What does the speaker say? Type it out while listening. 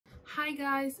Hi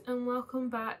guys, and welcome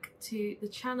back to the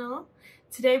channel.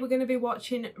 Today we're going to be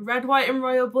watching Red, White and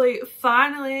Royal Blue.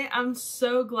 Finally, I'm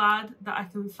so glad that I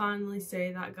can finally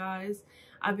say that, guys.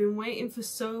 I've been waiting for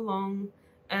so long.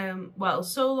 I've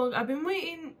been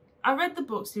waiting. I read the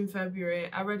books in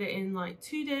February. I read it in like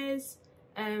 2 days.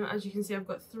 As you can see, I've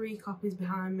got 3 copies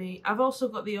behind me. I've also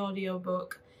got the audio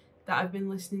book that I've been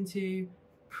listening to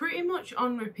pretty much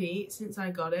on repeat since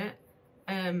I got it.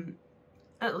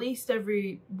 At least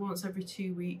once every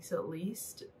 2 weeks at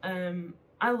least.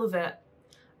 I love it.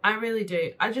 I really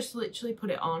do. I just literally put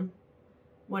it on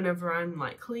whenever I'm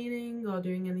like cleaning or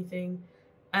doing anything.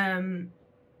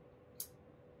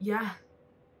 Yeah,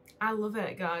 I love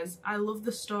it, guys. I love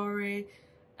the story.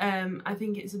 I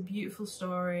think it's a beautiful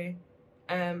story.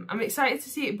 I'm excited to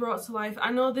see it brought to life.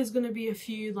 I know there's going to be a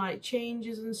few like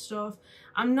changes and stuff.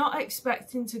 I'm not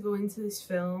expecting to go into this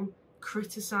film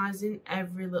criticising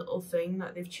every little thing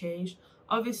that they've changed.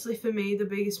 Obviously for me the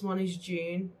biggest one is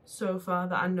June so far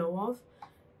that I know of,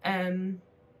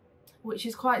 which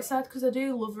is quite sad because I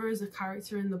do love her as a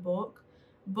character in the book,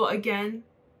 but again,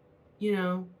 you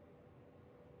know,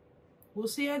 we'll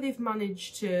see how they've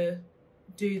managed to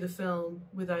do the film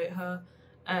without her.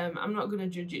 I'm not going to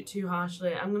judge it too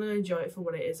harshly. I'm going to enjoy it for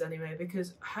what it is anyway,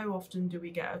 because how often do we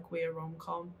get a queer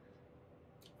rom-com?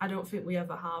 I don't think we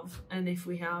ever have, and if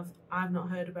we have, I've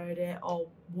not heard about it or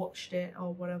watched it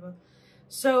or whatever.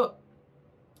 So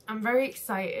I'm very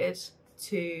excited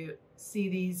to see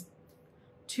these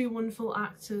 2 wonderful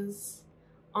actors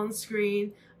on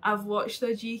screen. I've watched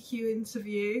their GQ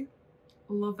interview,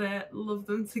 love it, love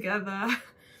them together.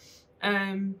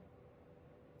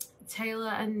 Taylor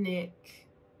and Nick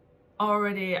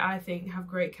already, I think, have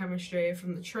great chemistry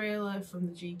from the trailer, from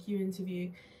the GQ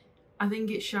interview. I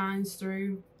think it shines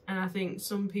through. And I think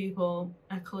some people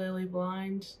are clearly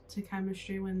blind to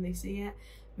chemistry when they see it,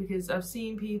 because I've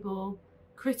seen people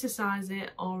criticise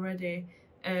it already.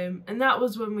 And that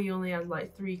was when we only had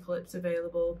like 3 clips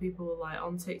available. People were like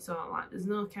on TikTok, like, there's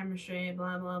no chemistry,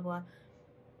 blah, blah, blah.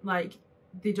 Like,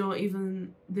 they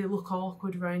look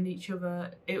awkward around each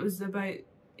other.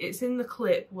 It's in the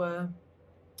clip where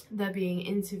they're being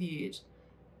interviewed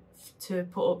to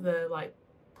put up the like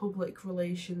public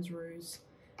relations ruse.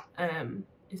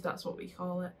 If that's what we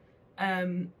call it,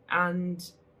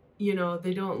 and you know,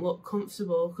 they don't look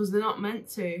comfortable because they're not meant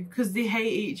to, because they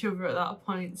hate each other at that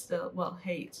point still. Well,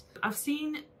 hate. I've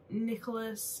seen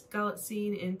Nicholas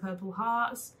GALITZINE in Purple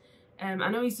Hearts. I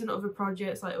know he's done other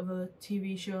projects like other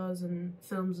TV shows and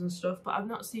films and stuff, but I've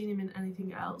not seen him in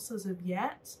anything else as of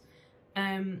yet.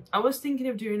 I was thinking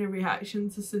of doing a reaction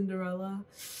to Cinderella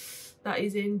that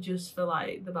he's in, just for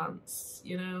like the bants,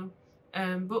 you know,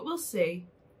 but we'll see.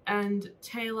 And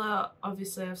Taylor,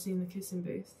 obviously I've seen The Kissing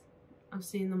Booth. I've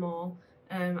seen them all.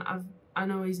 I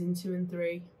know he's in 2 and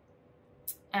 3.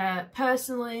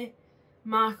 Personally,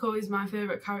 Marco is my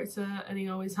favourite character, and he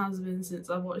always has been since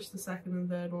I watched the 2nd and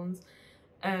 3rd ones.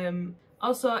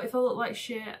 Also, if I look like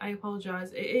shit, I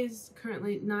apologise. It is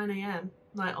currently 9 AM,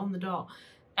 like on the dot.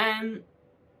 And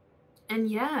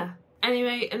yeah.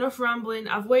 Anyway, enough rambling.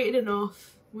 I've waited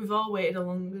enough. We've all waited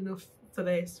long enough for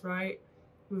this, right?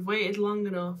 We've waited long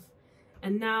enough,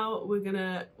 and now we're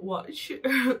gonna watch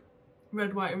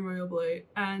Red, White and Royal Blue,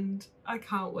 and I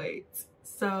can't wait.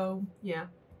 So yeah,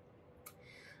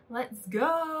 let's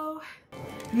go.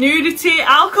 Nudity,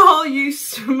 alcohol use,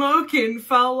 smoking,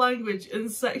 foul language and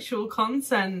sexual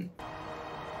content.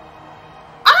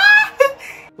 Ah!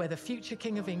 Where the future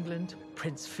King of England,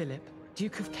 Prince Philip,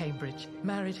 Duke of Cambridge,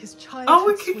 married his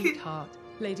childhood sweetheart,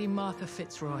 Lady Martha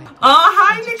Fitzroy. Oh,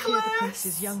 hi, Nicholas! The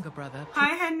prince's younger brother. Hi,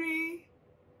 Henry.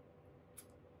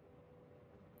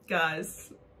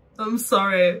 Guys, I'm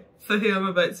sorry for who I'm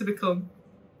about to become.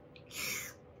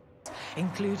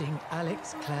 Including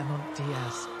Alex Claremont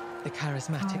Diaz, the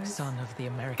charismatic son of the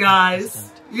American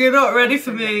president. You're not ready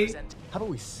for me. How about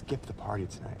we skip the party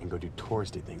tonight and go do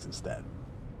touristy things instead?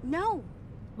 No.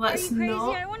 Let's Are you crazy?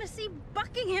 not. I want to see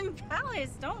Buckingham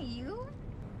Palace, don't you?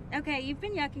 Okay, you've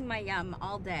been yucking my yum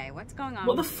all day. What's going on?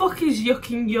 What the fuck is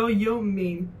yucking your yum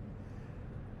mean?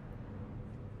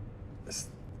 It's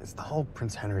the whole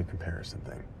Prince Henry comparison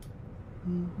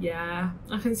thing. Yeah,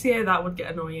 I can see how that would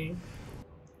get annoying.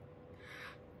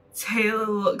 Taylor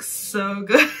looks so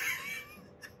good.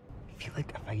 I feel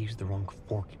like if I use the wrong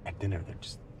fork at dinner, they're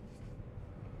just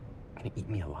gonna eat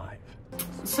me alive.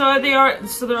 So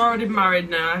they're already married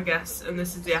now, I guess, and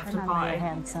this is the after party. You're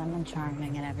handsome and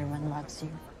charming, and everyone loves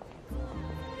you.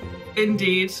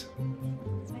 Indeed. It's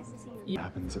nice to see you. What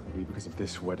happens it will be because of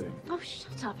this wedding. Oh,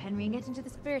 shut up, Henry, and get into the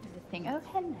spirit of the thing. Oh,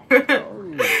 hello.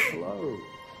 Oh, hello.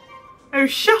 Oh,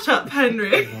 shut up, Henry.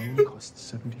 It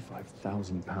costs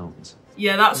 £75,000.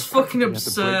 Yeah, that's fucking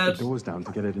absurd. To break the doors down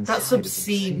to get it inside. That's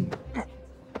obscene.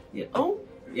 Yeah. Oh,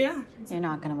 yeah. You're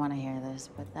not gonna want to hear this,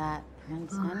 but that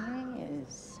Prince Henry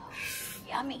is so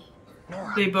yummy.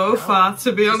 They both are,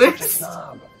 to be honest.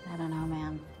 I don't know,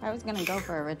 man. If I was gonna go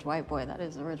for a rich white boy, that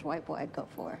is the rich white boy I'd go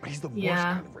for. But he's the worst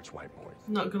kind of rich white boy.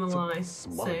 Not gonna lie.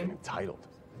 Smug and entitled.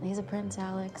 He's a prince,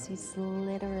 Alex. He's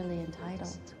literally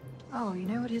entitled. Oh, you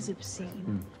know what is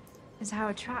obscene? Is how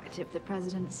attractive the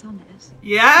president's son is.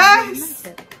 Yes!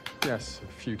 Yes, a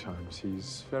few times.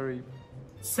 He's very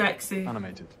sexy.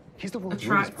 Animated. He's the world's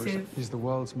attractive. person. He's the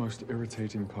world's most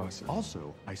irritating person.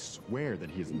 Also, I swear that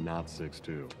he is not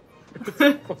 6'2".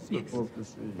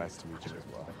 Nice to meet you as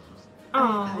well.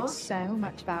 I've heard so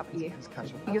much about you.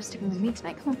 You're sticking with me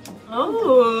tonight. Come on.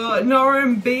 Oh, Nora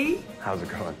and B. How's it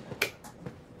going?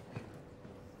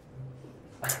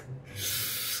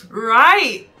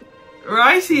 Right.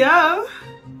 Rightio.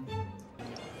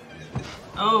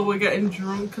 Oh, we're getting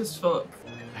drunk as fuck.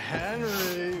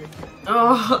 Henry!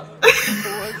 Oh.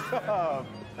 What's up?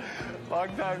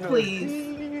 Long time no Please.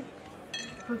 see.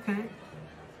 Okay.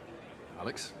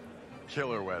 Alex?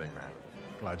 Killer wedding, man.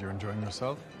 Glad you're enjoying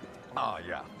yourself. Oh,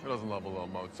 yeah. Who doesn't love a little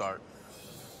Mozart?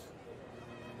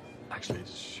 Actually,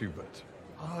 it's Schubert.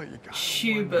 Oh, you got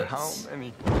Schubert. how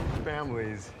many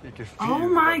families he could feed. Oh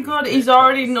my god, he's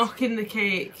already knocking the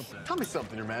cake. Tell me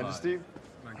something, Your Majesty.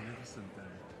 Magnificent day.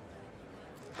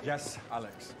 Yes,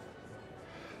 Alex.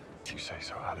 You say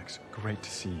so, Alex. Great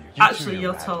to see you. Actually, too,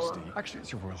 you're Your taller. Majesty. Actually,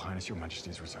 it's Your Royal Highness. Your Majesty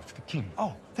is reserved for the King.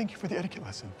 Oh, thank you for the etiquette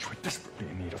lesson. You are desperately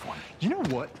in need of one. You know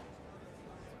what?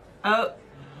 Oh.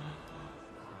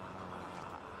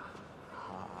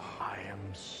 I am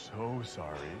so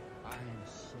sorry. I am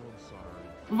so sorry.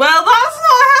 Well, that's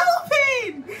not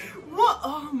helping! What?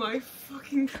 Oh my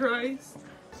fucking Christ.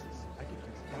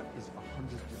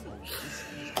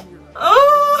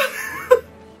 Oh!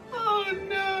 Oh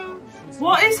no.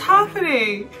 What is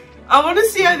happening? I want to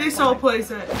see how this all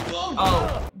plays out.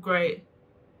 Oh, great.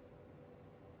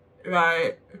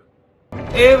 Right.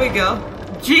 Here we go.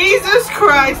 Jesus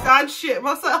Christ, I'd shit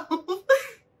myself.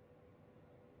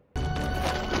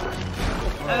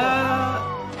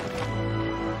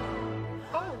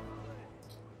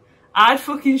 I'd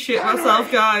fucking shit myself,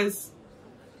 guys.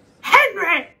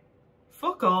 Henry!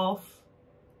 Fuck off.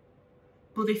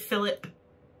 Bloody Philip.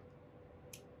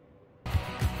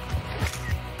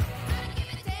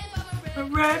 A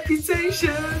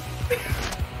reputation.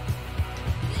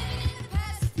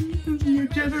 New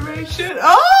generation.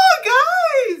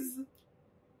 Oh, guys!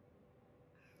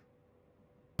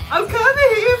 I'm kind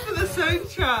of here for the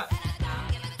soundtrack.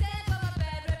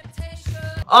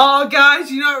 Oh,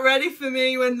 guys, you're not ready for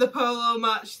me when the polo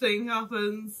match thing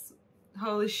happens.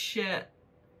 Holy shit.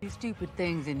 Stupid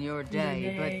things in your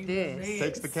day, but this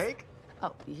Takes the cake?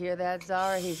 Oh, you hear that,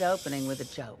 Zara? He's opening with a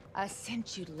joke. I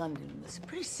sent you to London with some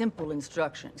pretty simple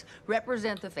instructions.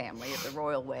 Represent the family at the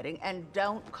royal wedding and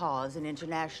don't cause an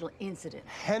international incident.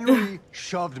 Henry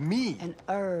shoved me. An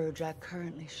urge I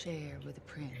currently share with the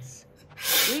prince.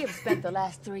 We have spent the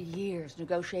last 3 years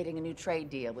negotiating a new trade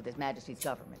deal with His Majesty's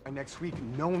government. And next week,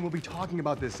 no one will be talking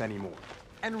about this anymore.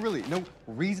 And really, no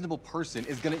reasonable person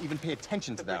is gonna even pay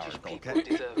attention to that article,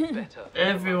 okay?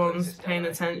 Everyone's paying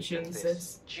attention,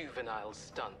 sis. Juvenile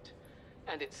stunt.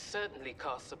 And it certainly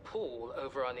casts a pall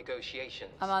over our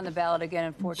negotiations. I'm on the ballot again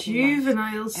in 14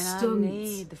 Juvenile months. stunt. And I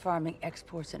need the farming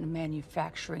exports and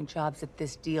manufacturing jobs that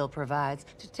this deal provides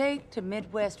to take to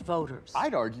Midwest voters.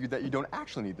 I'd argue that you don't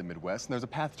actually need the Midwest, and there's a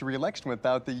path to re-election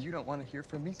without that you don't want to hear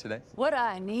from me today. What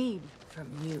I need from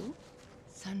you,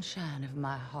 sunshine of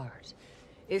my heart,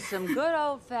 is some good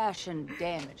old-fashioned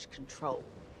damage control.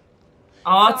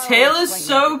 Oh, Taylor's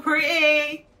so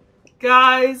pretty,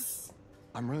 guys.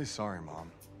 I'm really sorry, Mom.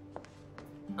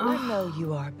 I know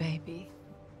you are, baby.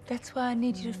 That's why I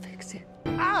need you to fix it.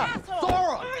 Ah!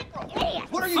 Zara!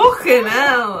 What are you Fucking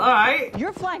hell, alright.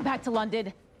 You're flying back to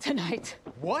London tonight.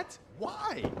 What?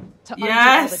 Why? To undo all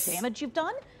Yes. the damage you've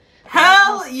done?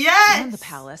 Hell And yes. the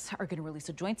palace are going to release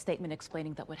a joint statement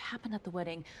explaining that what happened at the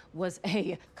wedding was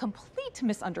a complete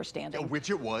misunderstanding. Which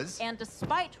it was. And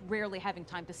despite rarely having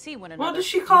time to see one another, What does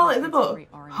she call it in the book?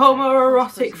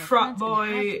 Homoerotic frat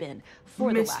boy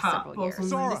for the last mishap several or years.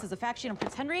 something. This is a fact sheet on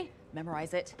Prince Henry.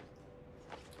 Memorize it.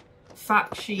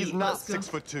 Fact sheet. He's not let's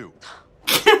go. 6'2".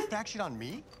 Fact sheet on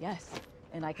me? Yes,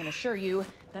 and I can assure you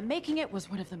that making it was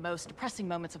one of the most depressing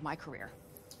moments of my career.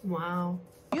 Wow.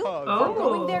 You are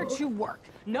going there to work.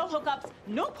 No hookups,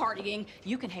 no partying.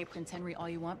 You can hate Prince Henry all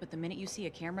you want, but the minute you see a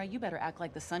camera, you better act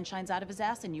like the sun shines out of his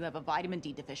ass and you have a vitamin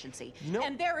D deficiency. No.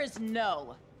 And there is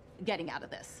no getting out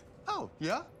of this. Oh,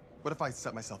 yeah? What if I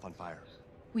set myself on fire?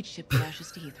 We'd ship the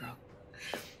ashes to Heathrow.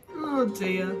 Oh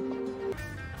dear.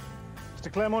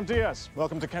 Mr. Claremont Diaz,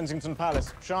 welcome to Kensington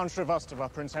Palace. Shan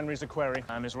Shrivastava, Prince Henry's equerry.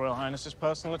 I'm His Royal Highness's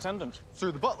personal attendant.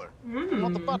 Sir, the butler. I'm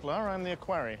not the butler, I'm the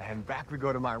equerry. And back we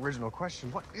go to my original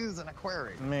question. What is an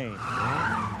equerry? Me.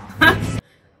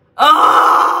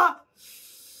 Ah!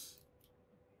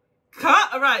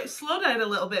 Cut. All right, slow down a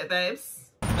little bit,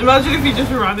 babes. Imagine if you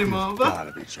just ran him over.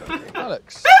 Gotta be joking.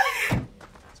 Alex,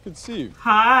 it's good to see you.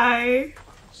 Hi.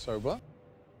 Sober?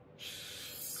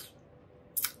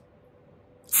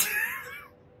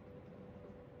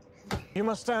 You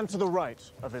must stand to the right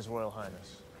of His Royal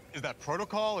Highness. Is that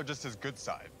protocol or just his good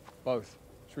side? Both.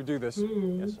 Should we do this?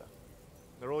 Yes, sir.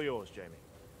 They're all yours, Jamie.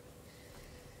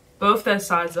 Both their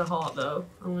sides are hot, though.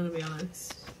 I'm gonna be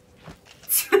honest.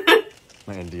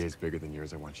 My NDA is bigger than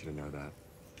yours. I want you to know that.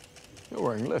 You're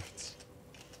wearing lifts.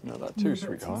 You know that too,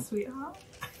 sweetheart. Sweetheart.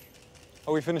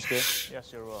 Are we finished here?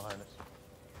 Yes, Your Royal Highness.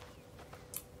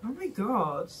 Oh my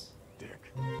god.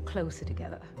 Dick. Closer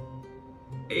together.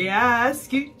 Yeah,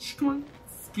 scooch. Come on.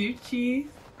 Scoochy.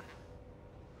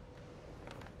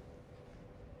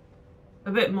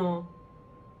 A bit more.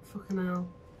 Fucking hell.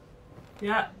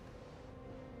 Yeah.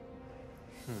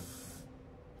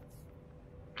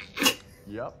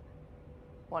 Yep.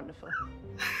 Wonderful.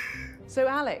 So,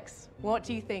 Alex, what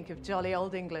do you think of jolly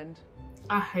old England?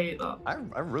 I hate that.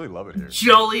 I really love it here.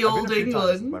 Jolly I've been old a few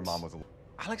times. England. My mom was.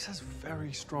 Alex has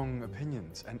very strong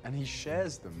opinions, and he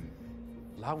shares them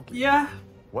loudly. Yeah.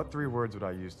 What 3 words would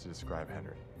I use to describe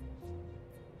Henry?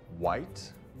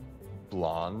 White,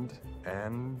 blonde,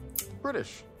 and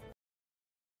British.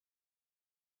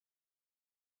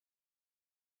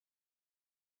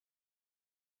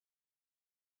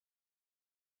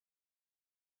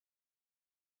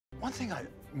 One thing I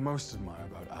most admire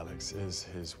about Alex is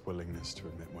his willingness to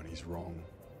admit when he's wrong.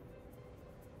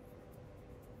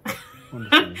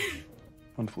 Wonderful,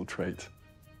 wonderful trait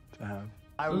to have.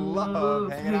 I love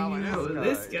hanging out with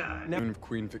this guy. Of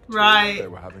Queen Victoria, Right. They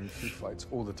were having food fights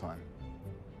all the time.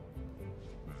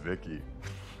 Vicky.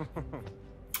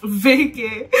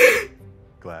 Vicky.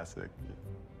 Classic.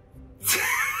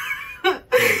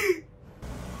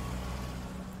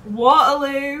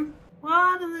 Waterloo.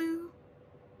 Waterloo.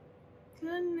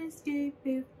 Couldn't escape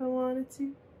if I wanted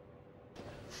to.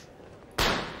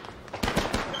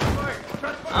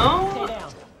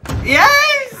 Oh.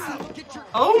 Yes!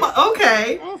 Oh my,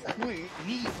 okay.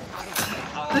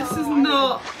 This is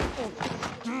not.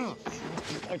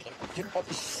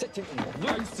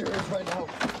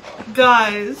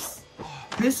 Guys,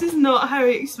 this is not how I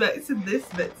expected this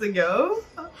bit to go.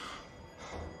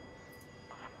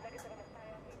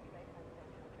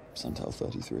 Santal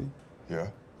 33.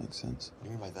 Yeah? Makes sense. What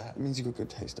do you mean by that? It means you got good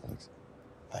taste, Alex.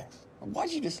 Thanks. Why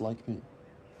do you dislike me?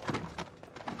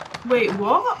 Wait,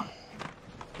 what?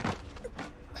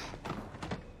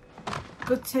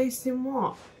 Good taste in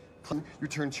what? You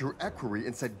turned to your equerry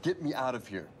and said, "Get me out of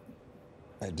here."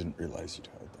 I didn't realize you'd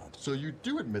heard that. So you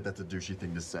do admit that's a douchey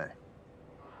thing to say.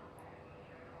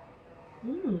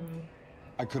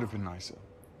 I could have been nicer.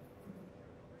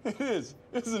 It is,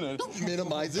 isn't it? Don't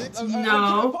minimize it.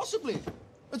 No. Possibly.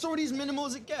 It's already as minimal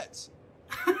as it gets.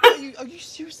 Are you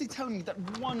seriously telling me that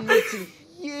one meeting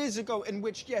years ago in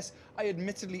which, yes, I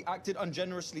admittedly acted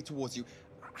ungenerously towards you,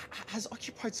 has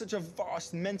occupied such a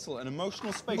vast mental and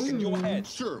emotional space in your head?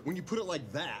 Sure, when you put it like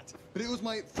that. But it was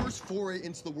my first foray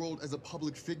into the world as a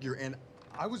public figure, and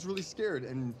I was really scared,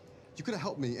 and you could have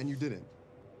helped me, and you didn't.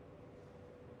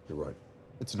 You're right.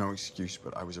 It's no excuse,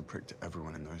 but I was a prick to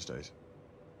everyone in those days.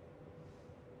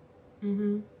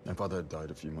 My father had died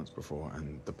a few months before,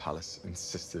 and the palace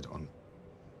insisted on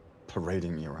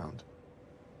parading me around.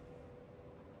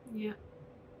 Yeah.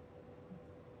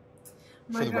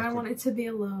 My guy wanted to be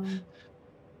alone.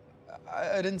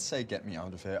 I didn't say get me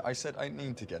out of here. I said I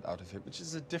need to get out of here, which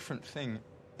is a different thing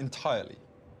entirely.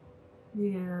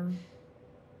 Yeah.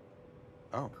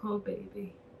 Oh. Poor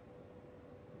baby.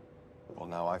 Well,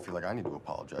 now I feel like I need to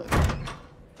apologize.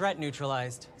 Threat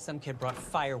neutralized. Some kid brought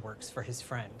fireworks for his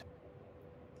friend.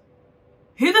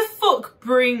 Who the fuck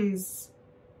brings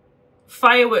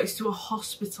fireworks to a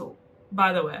hospital,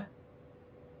 by the way?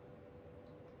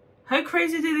 How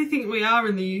crazy do they think we are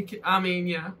in the UK? I mean,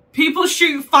 yeah. People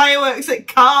shoot fireworks at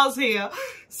cars here.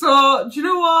 So, do you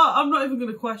know what? I'm not even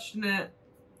going to question it.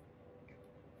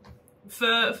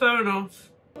 Fair enough.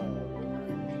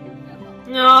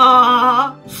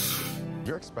 Aww.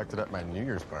 You're expected at my New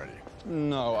Year's party.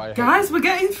 No, I hate Guys, you. we're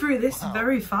getting through this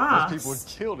very fast. Most people would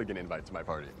kill to get an invite to my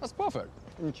party. That's perfect.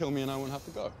 You can kill me and I won't have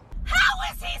to go. How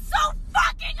is he so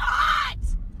fucking hot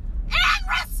and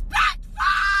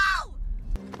respectful?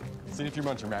 Seen a few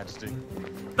months, Your Majesty.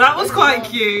 That was quite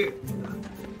cute.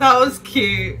 That was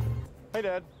cute. Hey,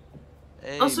 Dad.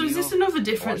 Hey, also, is this another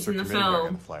difference in the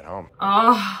film? Flight home.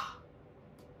 Oh.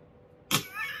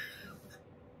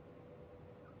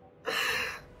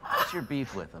 What's your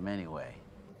beef with him anyway?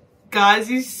 Guys,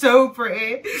 he's so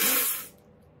pretty.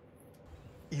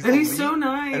 He's so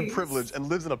nice. And privileged and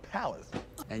lives in a palace.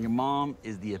 And your mom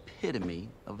is the epitome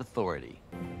of authority.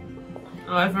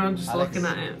 Oh, everyone's just looking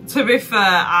at him. To be fair,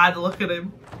 I'd look at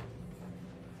him.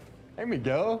 Hey,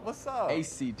 Miguel. What's up?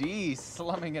 ACD,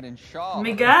 slumming it in Shaw.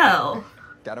 Miguel?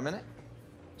 Got a minute?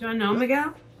 Do I know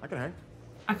Miguel? I can hang.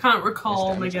 I can't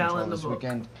recall Miguel in the this book.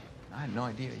 weekend. I had no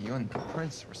idea you and the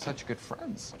prince were such good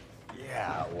friends.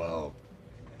 Yeah, well,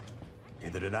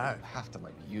 neither did I. Have to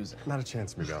let you use it. Not a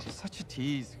chance, Miguel. You're such a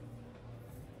tease.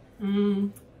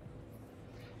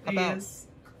 About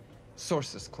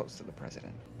sources close to the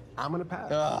president. I'm gonna pass.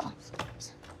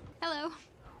 Hello.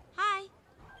 Hi.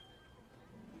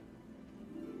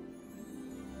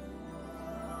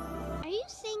 Are you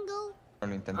single? La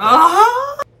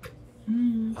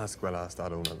escuela ha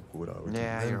estado una locura.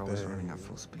 Yeah, you're always running at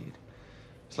full speed.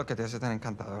 Just look at this, it's an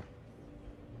encantador.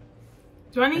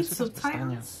 Do I need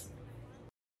subtitles?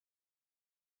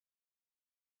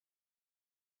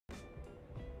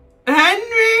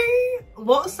 Henry!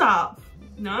 WhatsApp.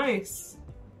 Nice.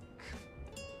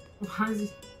 Why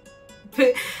is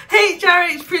it? Hey,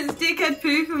 Jared, Prince Dickhead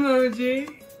Poof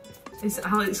emoji. Is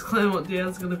Alex Claremont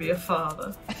Diaz gonna be a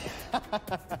father?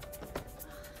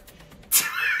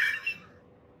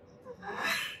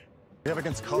 We have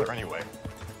against color anyway.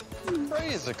 Gray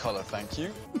is a color, thank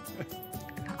you.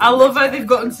 I love how they've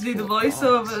gotten to do the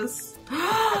voiceovers.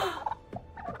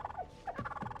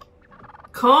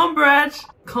 Cornbread.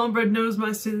 Cornbread knows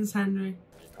my sins, Henry.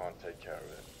 You can't take care of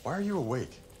it. Why are you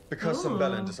awake? Because some Ooh.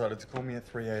 bellend decided to call me at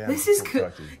 3 a.m. This is cool.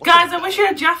 Guys, I wish I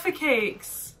had Jaffa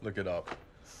cakes. Look it up.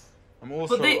 I'm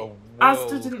also But they, a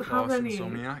Asda didn't have world-class any.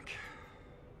 insomniac.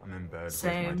 I'm in bed with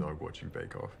my dog watching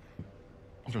Bake Off.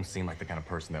 You don't seem like the kind of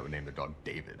person that would name their dog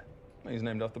David. He's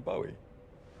named after Bowie.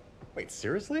 Wait,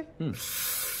 seriously?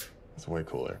 That's way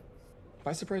cooler. Have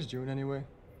I surprised you in any way?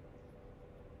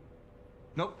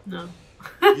 Nope. No.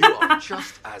 You are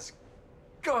just as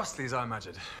ghastly as I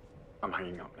imagined. I'm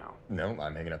hanging up now. No,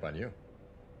 I'm hanging up on you.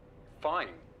 Fine.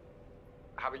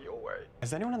 Have it your way.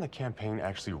 Has anyone on the campaign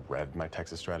actually read my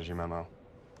Texas strategy memo?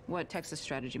 What Texas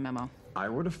strategy memo? I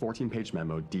wrote a 14-page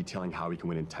memo detailing how we can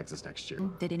win in Texas next year.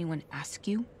 Did anyone ask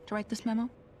you to write this memo?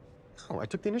 Oh, I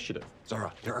took the initiative.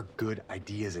 Zara, there are good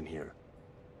ideas in here.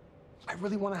 I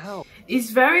really want to help. He's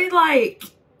very, like,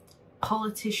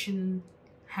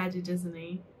 politician-headed, isn't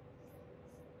he?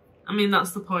 I mean,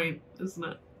 that's the point, isn't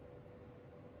it?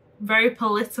 Very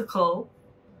political.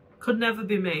 Could never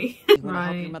be me. You want to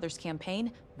help your mother's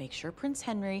campaign? Make sure Prince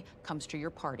Henry comes to your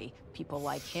party. People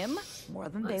like him more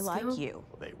than they like you.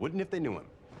 Well, they wouldn't if they knew him.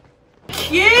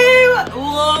 Cute!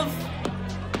 Love.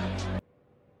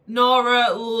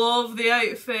 Nora, love the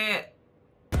outfit.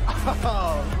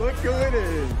 Oh, look who it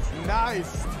is.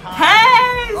 Nice.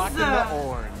 PEREZ! Rocking the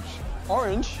orange.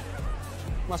 Orange?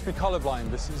 Must be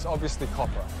colorblind. This is obviously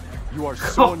copper. You are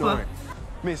so Copper. annoying.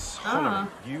 Miss Ah. Holloway,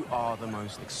 you are the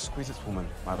most exquisite woman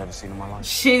I've ever seen in my life.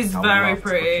 She's I would very love to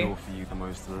pretty. procure for you the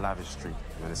most lavish treat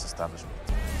in this establishment.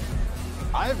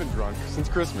 I haven't drunk since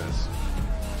Christmas.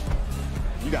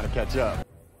 You gotta catch up.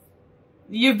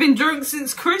 You've been drunk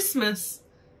since Christmas.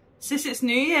 Since it's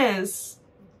New Year's.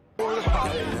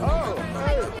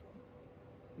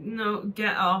 No,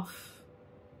 get off.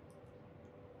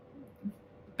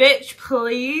 Bitch,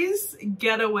 please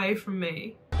get away from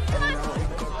me.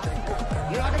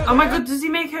 Oh my god, does he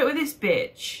make out with this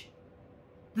bitch?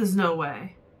 There's no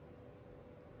way.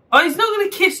 Oh, he's not gonna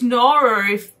kiss Nora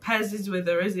if PEREZ is with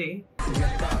her, is he?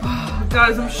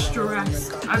 Guys, I'm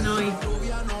stressed. I know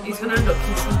he's gonna end up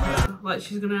kissing her. Like,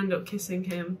 she's gonna end up kissing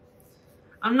him.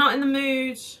 I'm not in the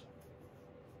mood.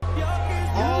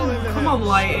 Come on,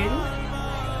 lighting.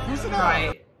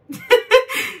 Right.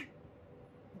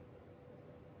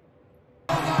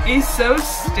 He's so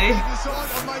stiff.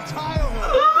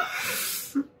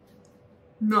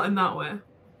 Not in that way.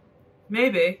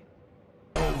 Maybe.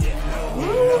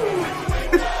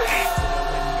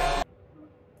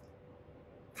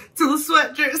 Till the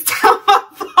sweat drips down my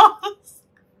balls.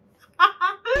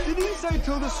 Did he say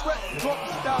till the sweat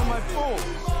drops down my balls?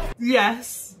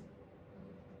 Yes.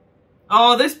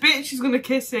 Oh, this bitch is gonna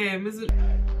kiss him, isn't?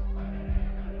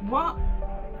 What?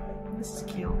 This is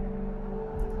cute.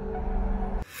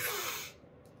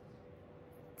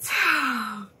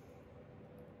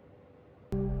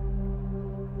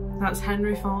 That's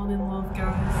Henry falling in love,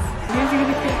 guys. Who's he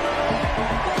gonna kiss?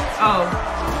 Oh.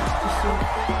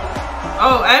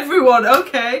 Oh, everyone,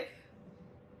 okay.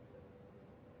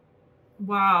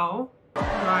 Wow.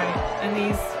 Right, and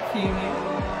he's fuming.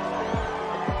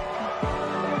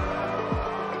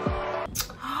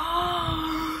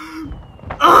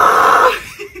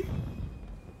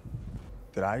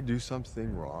 Did I do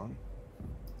something wrong?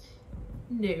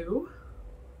 No,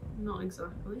 not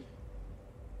exactly. You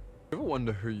ever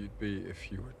wonder who you'd be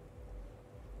if you were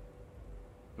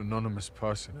an anonymous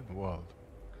person in the world?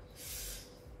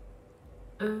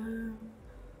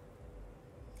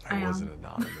 I wasn't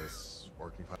anonymous,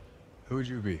 working class. Who would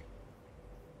you be?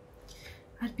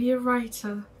 I'd be a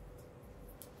writer.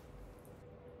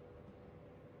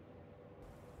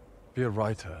 Be a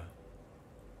writer.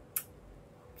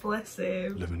 Bless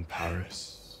him. Live in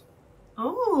Paris.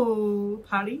 Oh,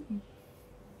 Paris.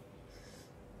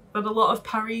 But a lot of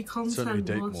Paris Certainly content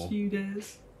the date last more. few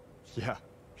days. Yeah,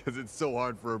 because it's so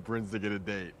hard for a prince to get a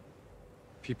date.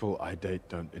 People I date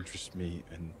don't interest me,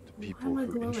 and the people Why am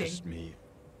I who glowing? interest me,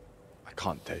 I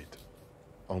can't date.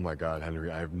 Oh my God, Henry,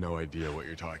 I have no idea what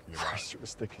you're talking about. You're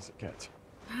as thick as it gets.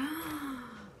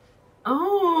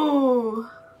 Oh.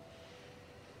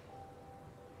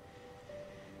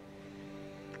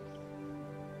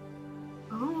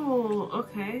 Oh,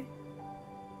 okay.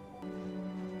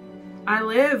 I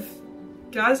live.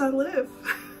 Guys, I live.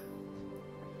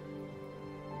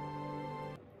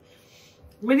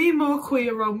 We need more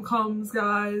queer rom-coms,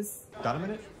 guys. Got a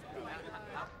minute?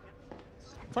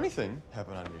 Funny thing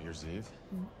happened on New Year's Eve.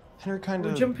 Henry kind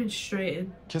We're of jumping straight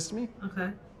in. kissed me.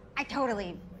 Okay. I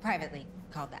totally privately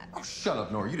called that. Oh, shut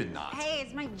up, Nora, you did not. Hey,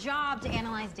 it's my job to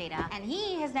analyze data, and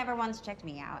he has never once checked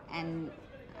me out, and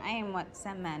I am what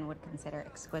some men would consider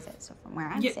exquisite. So from where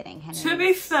I'm sitting, Henry, to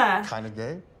be fair, kind of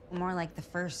gay. more like the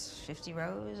first 50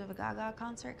 rows of a Gaga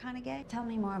concert kind of gay. Tell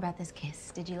me more about this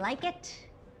kiss. Did you like it?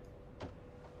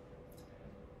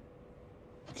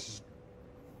 Just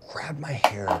grabbed my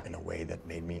hair in a way that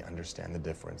made me understand the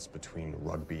difference between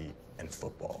rugby and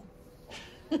football.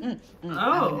 I'm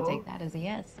gonna take that as a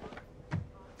yes.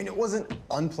 And it wasn't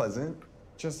unpleasant,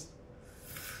 just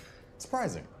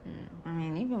surprising. I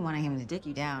mean, you've been wanting him to dick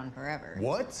you down forever.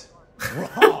 What?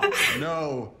 Wrong.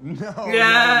 No,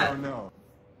 Yeah. no.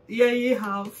 Yeah, you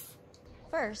have.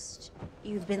 First,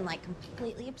 you've been like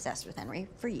completely obsessed with Henry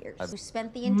for years. I've- You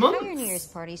spent the entire Months. New Year's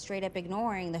party straight up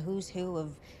ignoring the who's who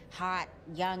of hot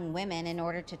young women in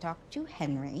order to talk to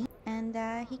Henry. And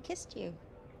he kissed you.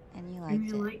 And you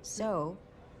liked it. So,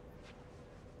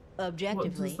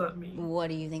 objectively, that mean? what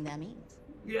do you think that means?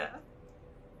 Yeah.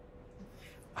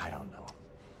 I don't know.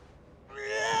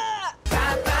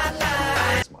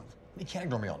 This month. He can't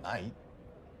ignore me all night.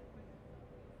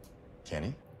 Can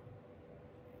he?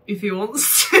 If he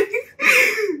wants to.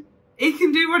 He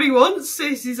can do what he wants,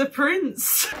 sis. He's a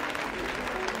prince.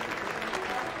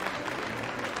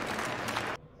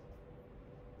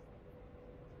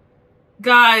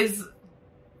 Guys,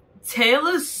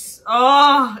 Taylor's...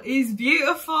 Oh, he's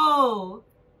beautiful.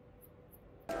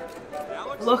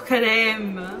 Look at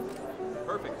him.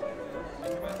 Perfect.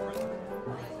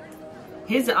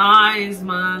 His eyes,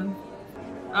 man.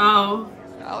 Oh.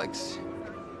 Alex.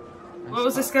 What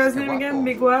was this guy's name again?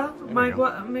 Miguel?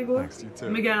 Miguel? Thanks, you too.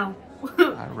 Miguel.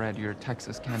 I read your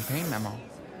Texas campaign memo.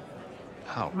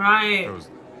 How? Right. It was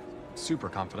super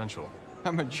confidential.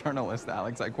 I'm a journalist,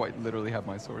 Alex. I quite literally have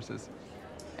my sources.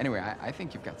 Anyway, I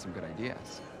think you've got some good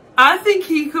ideas. I think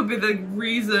he could be the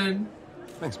reason.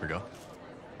 Thanks, Miguel.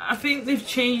 I think they've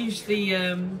changed the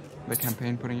The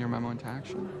campaign putting your memo into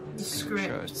action?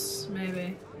 scripts,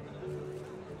 maybe.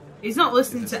 He's not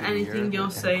listening to anything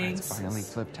you're saying. Finally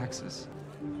flipped Texas.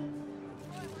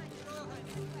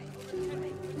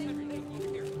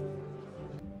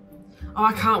 Oh,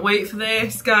 I can't wait for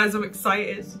this, guys. I'm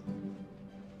excited.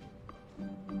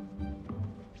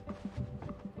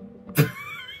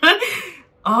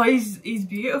 Oh, he's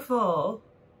beautiful.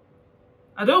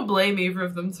 I don't blame either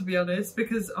of them, to be honest,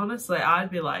 because honestly,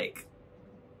 I'd be like...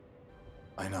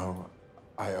 I know.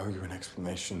 I owe you an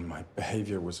explanation. My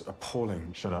behavior was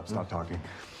appalling. Shut up. Stop talking.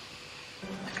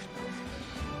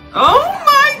 Oh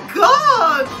my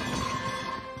god!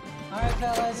 All right,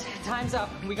 fellas, time's up.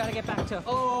 We gotta get back to...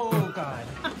 Oh, God.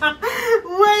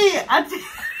 Wait, I didn't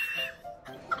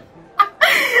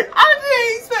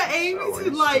expect Amy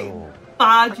to, like,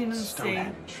 barge in and see.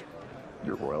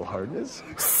 Your Royal Highness?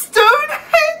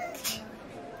 Stonehenge!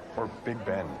 Or Big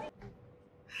Ben?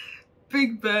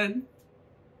 Big Ben.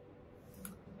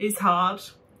 Is hard.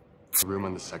 The room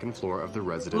on the second floor of the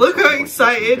residence. Look how where I'm going to say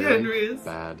some excited very Henry is.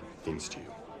 Bad things to you.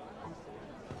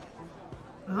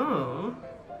 Oh.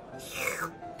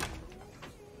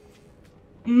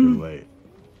 Too late.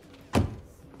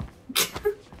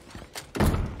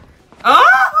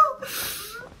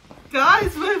 Oh!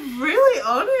 Guys, we're really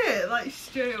on it. Like,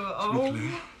 straight away. Oh.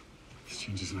 This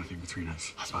changes nothing between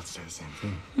us. I was about to say the same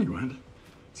thing. You went.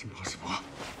 It's impossible.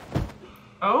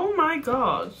 Oh my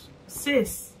god.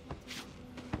 Sis.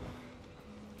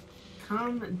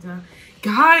 Calm down.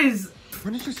 Guys!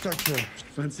 When did you start to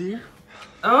fancy you?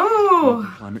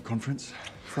 Oh! Climate conference.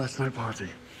 Last night party.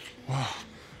 Wow.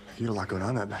 You had a lot going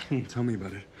on that night. Tell me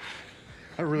about it.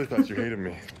 I really thought you hated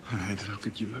me. I hated how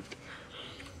good you looked.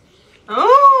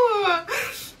 Oh!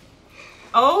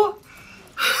 Oh!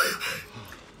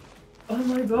 Oh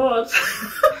my god.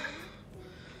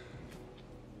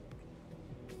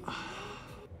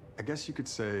 I guess you could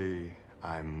say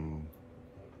I'm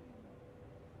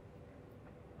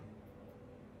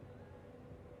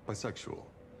bisexual.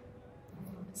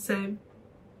 Same.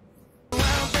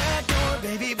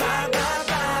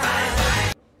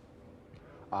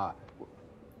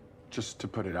 Just to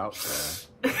put it out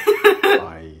there,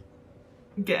 I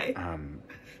gay.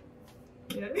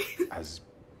 Gay? As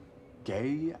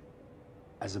gay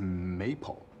as a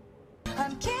maypole.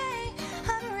 I'm gay,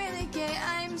 I'm really gay,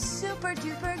 I'm super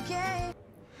duper gay.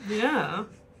 Yeah.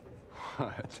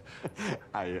 What?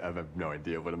 I have no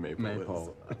idea what a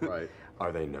maypole is. Right.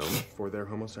 Are they known for their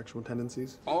homosexual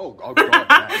tendencies? Oh God,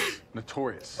 yes.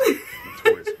 Notorious.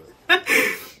 Notorious.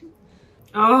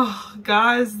 Oh,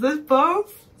 guys, they're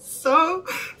both so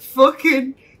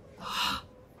fucking...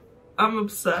 I'm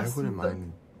obsessed. I wouldn't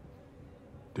mind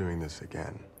doing this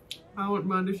again. I wouldn't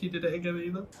mind if you did it again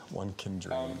either. One can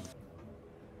dream.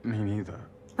 Me neither.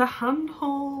 The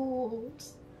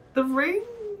handholds. The ring.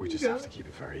 We just have to keep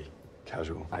it very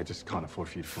casual. I just can't afford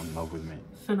for you to fall in love with me.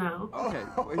 For now. Okay,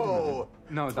 wait a minute.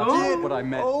 No, that's not what I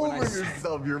meant when I said...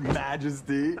 yourself, your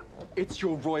majesty. It's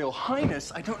your royal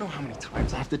highness. I don't know how many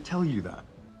times I have to tell you that.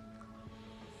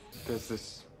 There's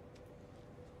this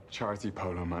charity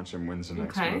polo match in Windsor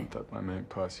next month that my mate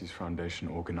Percy's foundation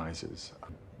organizes.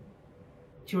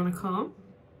 Do you want to come?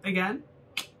 Again?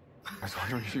 I was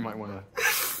wondering if you might want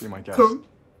to be my guest. Come.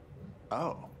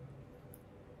 Oh.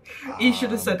 You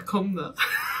should have said come though.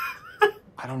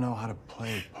 I don't know how to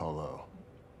play polo.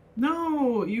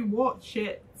 No, you watch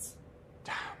it.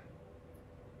 Damn.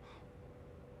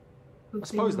 I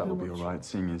suppose that will be alright,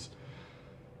 seeing as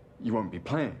you won't be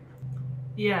playing.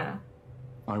 Yeah.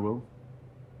 I will.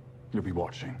 You'll be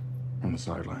watching on the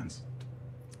sidelines.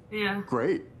 Yeah.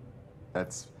 Great.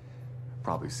 That's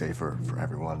probably safer for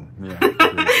everyone. Yeah.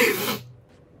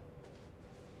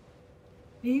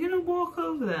 Are you gonna walk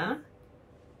over there?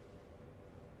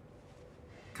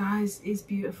 Guys, it's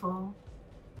beautiful.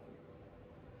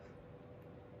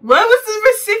 Where was the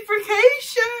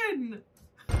reciprocation?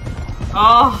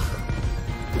 Oh.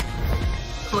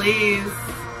 Please.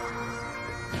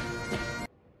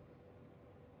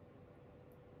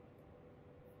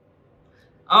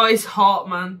 Oh, it's hot,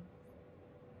 man.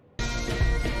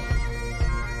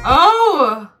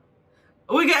 Oh!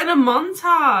 We're getting a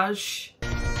montage.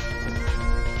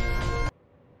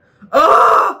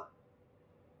 Oh!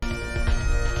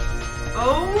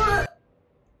 Oh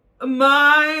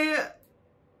my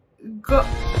god.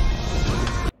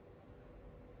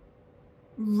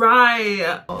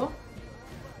 Right.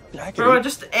 Bro, I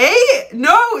just ate.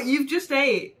 No, you've just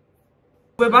ate.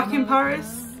 We're back in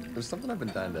Paris. There's something I've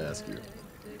been dying to ask you.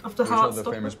 After Which heart the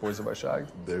stop. famous boys about Shag?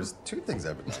 There's two things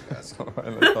I've been dying to ask.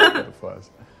 Let's talk about it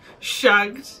first.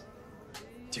 Shagged.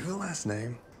 Do you have a last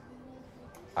name?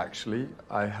 Actually,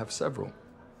 I have several.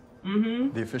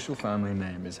 Mm-hmm. The official family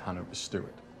name is Hanover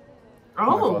Stewart. Oh.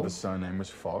 My father's surname was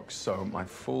Fox, so my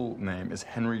full name is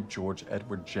Henry George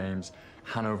Edward James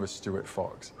Hanover Stewart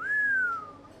Fox.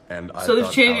 And so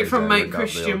they've changed it from Mike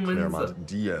Christian Windsor.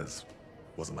 Diaz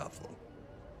was a mouthful.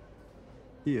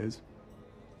 He is.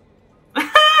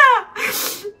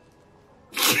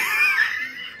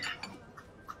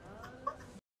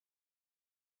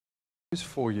 I was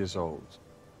 4 years old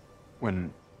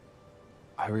when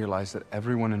I realized that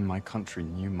everyone in my country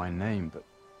knew my name, but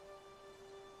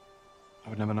I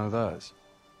would never know theirs.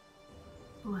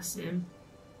 Bless him.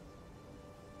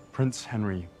 Prince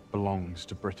Henry belongs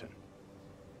to Britain.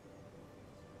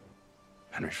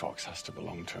 Henry Fox has to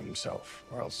belong to himself,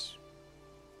 or else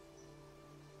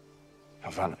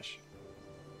he'll vanish.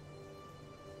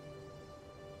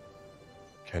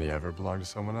 Can he ever belong to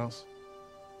someone else?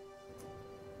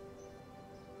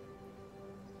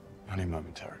 Only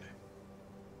momentarily.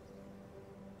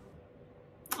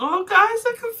 Oh, guys,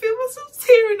 I can feel myself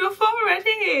tearing up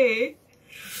already.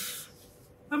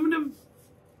 I'm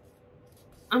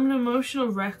an emotional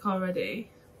wreck already.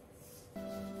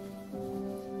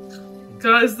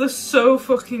 Guys, they're so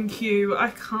fucking cute. I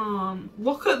can't.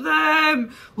 Look at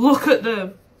them. Look at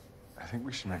them. think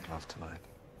we should make love tonight.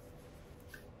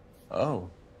 Oh.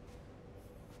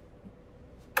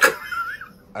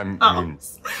 I mean,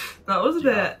 that was a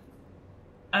bit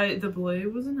out the blue,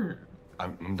 wasn't it?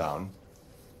 I'm down.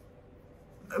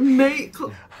 Make.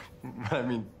 I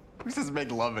mean, who says make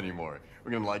love anymore?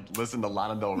 We're gonna like listen to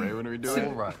Lana Del Rey when we do it.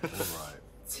 All right.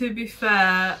 To be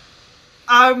fair,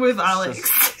 I'm with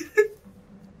Alex.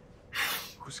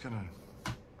 Who's gonna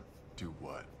do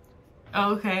what?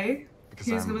 Okay. Because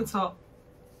who's gonna top?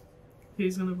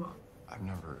 Who's gonna bottom? I've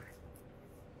never.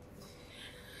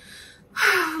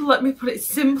 Let me put it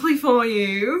simply for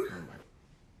you.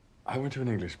 I went to an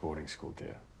English boarding school,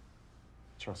 dear.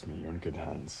 Trust me, you're in good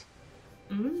hands.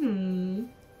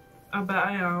 I bet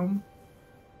I am.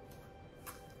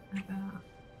 I bet.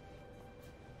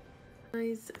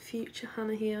 Guys, future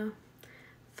Hannah here.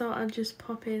 Thought I'd just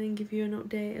pop in and give you an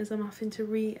update as I'm having to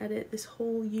re-edit this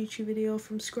whole YouTube video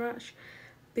from scratch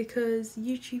because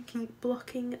YouTube keep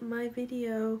blocking my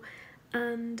video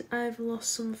and I've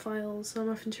lost some files, so I'm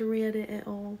having to re-edit it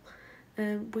all,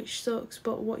 which sucks,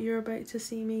 but what you're about to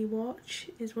see me watch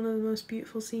is one of the most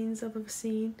beautiful scenes I've ever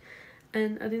seen,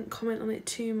 and I didn't comment on it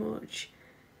too much,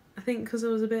 I think because I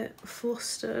was a bit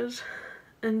flustered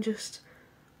and just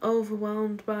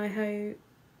overwhelmed by how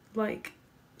like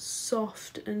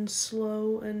soft and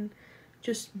slow and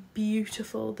just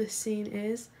beautiful this scene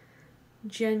is.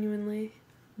 Genuinely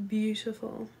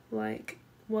beautiful. Like,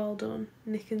 well done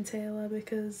Nick and Taylor,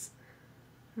 because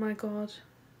my god,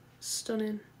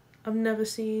 stunning. I've never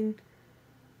seen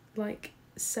like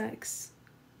sex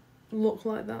look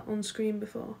like that on screen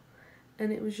before,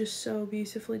 and it was just so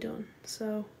beautifully done,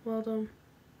 so well done.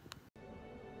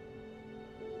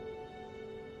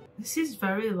 This is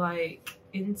very like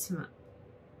intimate,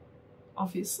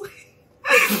 obviously.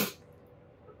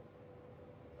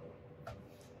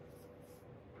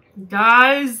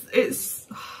 Guys, it's,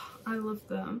 I love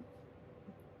them.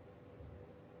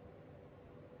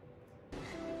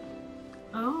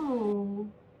 Oh,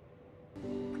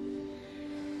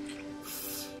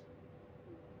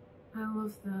 I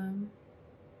love them.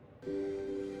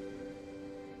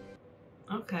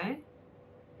 Okay.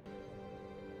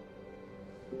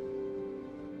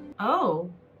 Oh,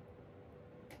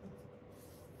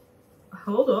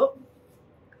 hold up.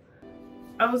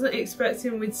 I wasn't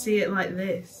expecting we'd see it like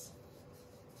this.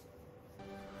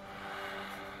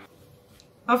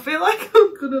 I feel like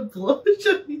I'm gonna blush.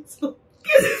 I need to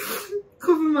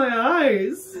cover my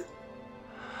eyes.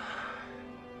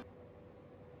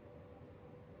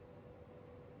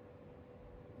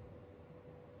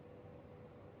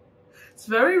 It's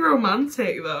very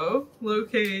romantic though,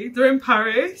 low-key. They're in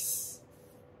Paris.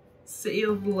 City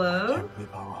of love. I can't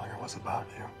believe how wrong it was about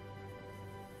you.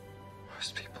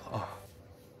 Most people are.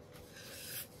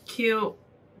 Cute.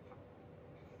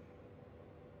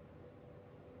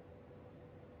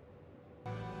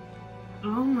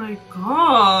 Oh my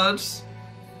god.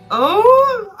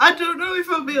 Oh, I don't know if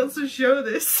I'll be able to show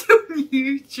this on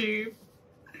YouTube.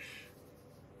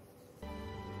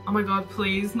 Oh my god,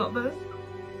 please, not this.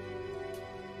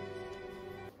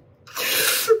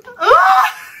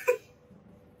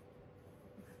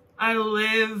 I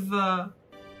live.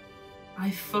 I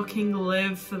fucking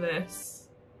live for this.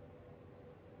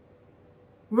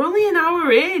 We're only an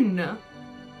hour in.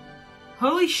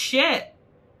 Holy shit.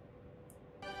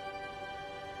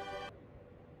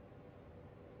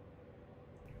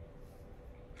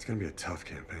 It's gonna be a tough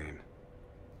campaign.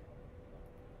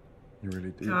 You really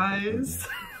do. Guys,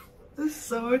 they're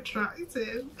so attractive.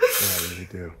 Yeah, I really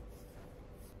do.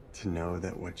 To know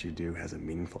that what you do has a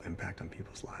meaningful impact on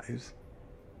people's lives.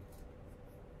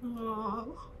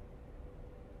 Oh.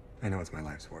 I know it's my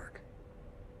life's work.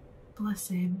 Bless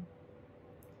him.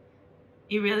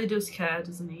 He really does care,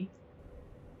 doesn't he?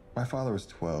 My father was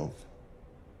 12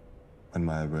 when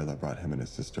my abuela brought him and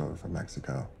his sister over from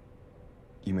Mexico.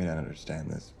 You may not understand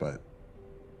this, but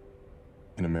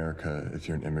in America, if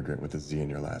you're an immigrant with a Z in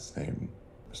your last name,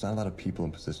 there's not a lot of people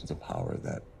in positions of power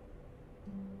that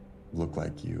look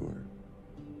like you or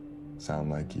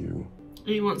sound like you.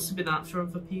 He wants to be that for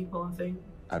other people, I think.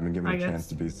 I've been given a chance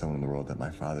to be someone in the world that my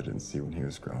father didn't see when he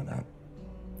was growing up.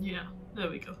 Yeah, there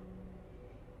we go.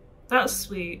 That's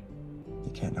sweet.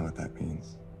 You can't know what that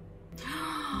means.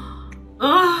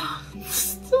 Oh,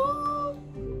 stop!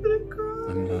 I'm gonna cry.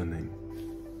 I'm learning.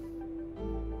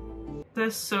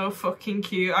 They're so fucking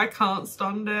cute. I can't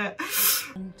stand it.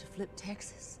 To flip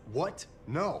Texas. What?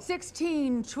 No.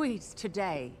 16 tweets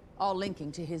today, all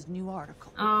linking to his new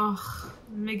article. Oh,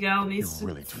 Miguel needs to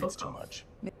really tweets too much.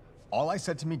 All I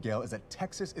said to Miguel is that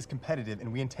Texas is competitive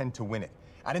and we intend to win it.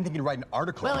 I didn't think he'd write an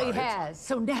article Well, about he it. has.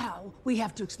 So now we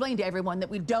have to explain to everyone that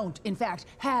we don't, in fact,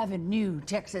 have a new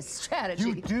Texas strategy.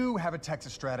 You do have a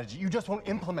Texas strategy. You just won't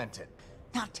implement it.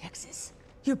 Not Texas.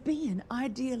 You're being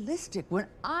idealistic when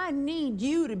I need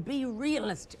you to be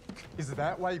realistic. Is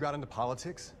that why you got into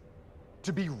politics?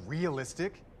 To be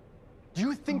realistic? Do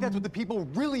you think that's what the people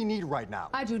really need right now?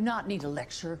 I do not need a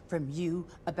lecture from you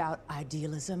about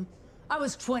idealism. I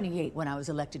was 28 when I was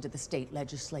elected to the state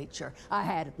legislature. I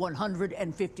had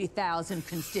 150,000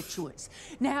 constituents.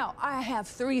 Now I have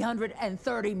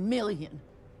 330 million.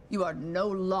 You are no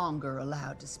longer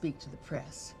allowed to speak to the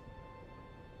press.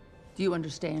 Do you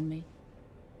understand me?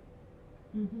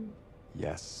 Mm-hmm.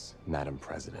 Yes, Madam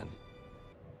President.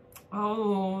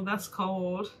 Oh, that's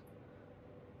cold.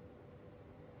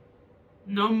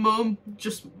 No, Mum,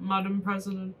 just Madam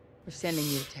President. We're sending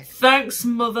you a text. Thanks,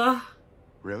 Mother.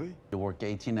 Really? You work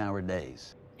 18-hour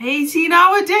days.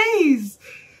 18-hour days!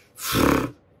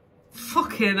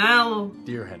 Fucking hell.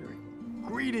 Dear Henry,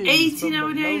 greetings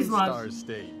 18-hour days, Lone lad. Star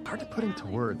State. Hard to put into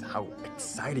words how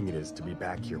exciting it is to be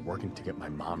back here working to get my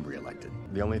mom reelected.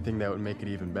 The only thing that would make it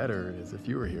even better is if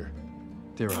you were here.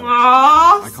 Dear Alex, Aww,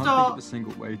 I can't stop. think of a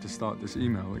single way to start this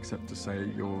email except to say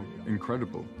you're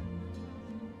incredible.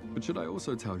 But should I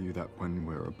also tell you that when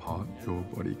we're apart, your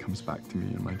body comes back to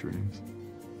me in my dreams?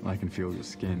 I can feel your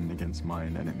skin against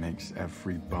mine, and it makes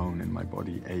every bone in my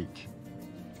body ache.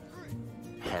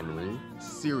 Henry,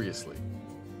 seriously.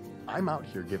 I'm out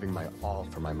here giving my all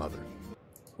for my mother.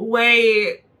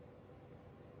 Wait.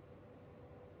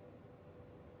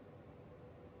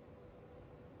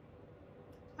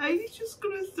 Are you just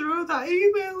gonna throw that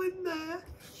email in there?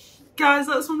 Guys,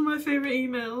 that's one of my favourite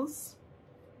emails.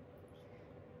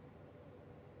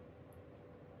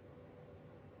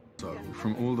 So,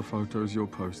 from all the photos you're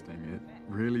posting, it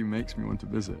really makes me want to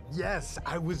visit. Yes,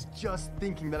 I was just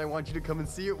thinking that I want you to come and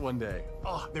see it one day.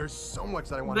 Oh, there's so much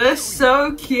that I want They're to show so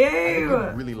you. cute. I think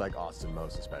you'll really like Austin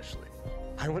most especially.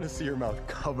 I want to see your mouth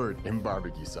covered in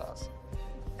barbecue sauce.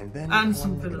 And then And I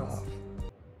something want to lick it else. off.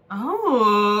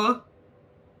 Oh.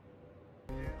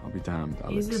 I'll be damned,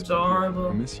 Alex. He's adorable.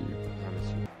 I miss you.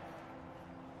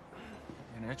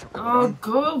 Oh,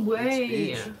 go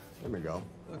away. There we go.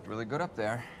 Looked really good up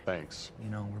there. Thanks. You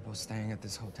know, we're both staying at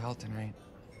this hotel tonight.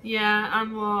 Yeah,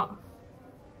 and what?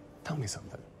 Tell me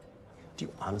something. Do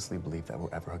you honestly believe that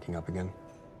we're ever hooking up again?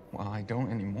 Well, I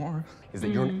don't anymore. Is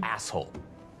that you're an asshole?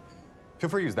 Feel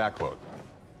free to use that quote.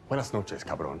 Buenas noches,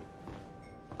 cabrón.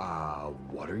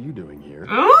 What are you doing here?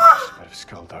 Bit of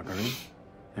skullduggery.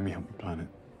 Let me help you plan it.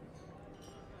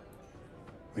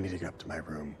 We need to get up to my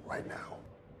room right now.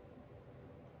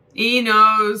 He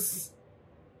knows.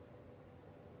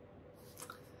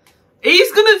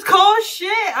 He's gonna cause shit,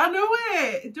 I know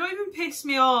it. Don't even piss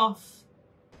me off.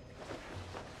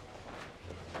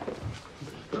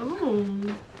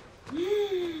 Oh.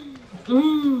 You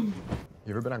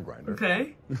ever been on Grindr?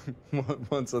 Okay.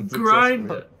 Once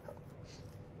unsuccessfully.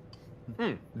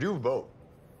 Grindr. Do you vote?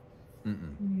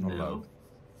 No.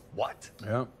 What?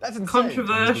 Yeah. That's insane.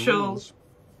 Controversial.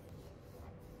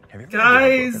 Have you ever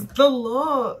Guys, the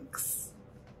looks.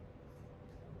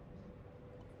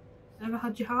 Ever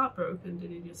had your heart broken, did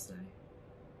he just say?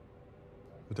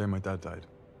 The day my dad died.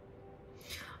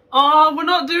 Oh, we're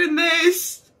not doing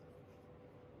this.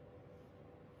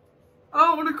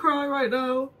 Oh, I want to cry right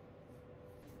now.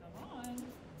 Come on.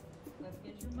 Let's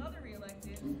get your mother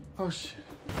reelected. Oh, shit.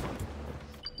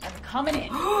 I'm coming in.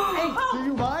 Hey, do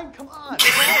you mind? Come on.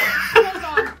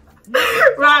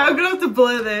 Right, I'm gonna have to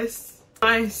blur this.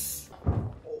 Nice.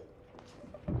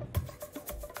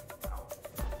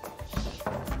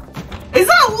 Is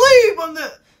that lube on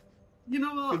the... You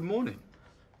know what? Good morning.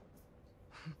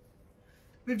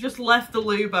 We've just left the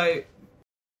lube out.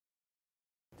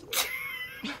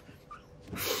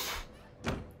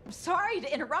 I'm sorry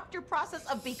to interrupt your process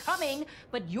of becoming,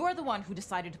 but you're the one who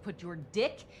decided to put your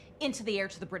dick into the air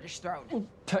to the British throne. Well,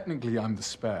 technically, I'm the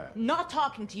spare. Not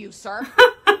talking to you, sir.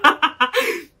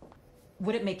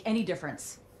 Would it make any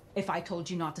difference if I told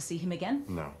you not to see him again?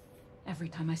 No. Every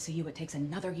time I see you, it takes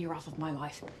another year off of my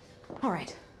life. All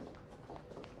right.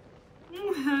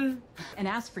 And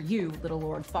as for you, little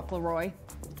Lord Fauntleroy,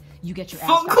 you get your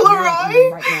ass back in your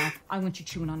room right now. I want you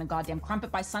chewing on a goddamn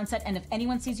crumpet by sunset, and if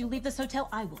anyone sees you leave this hotel,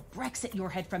 I will Brexit your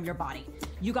head from your body.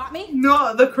 You got me?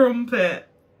 Not the crumpet.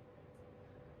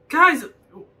 Guys,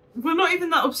 we're not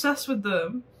even that obsessed with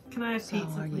them. Can I have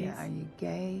pizza, please? Are you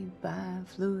gay, bi,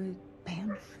 fluid,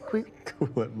 pan, queer?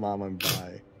 Let mom and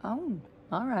bi. Oh,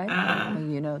 all right. Well,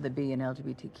 you know that being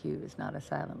LGBTQ is not a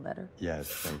silent letter. Yes,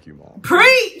 thank you, Mom.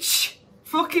 Preach!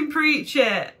 Fucking preach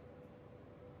it.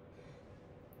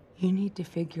 You need to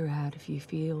figure out if you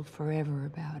feel forever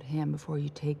about him before you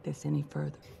take this any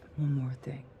further. One more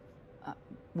thing.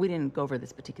 We didn't go over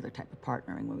this particular type of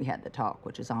partnering when we had the talk,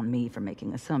 which is on me for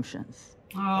making assumptions.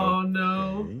 Oh,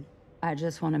 no. I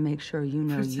just want to make sure you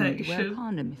know you need to wear a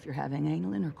condom if you're having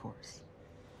anal intercourse.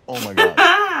 Oh my god.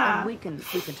 And we can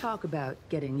talk about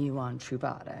getting you on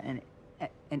Truvada, and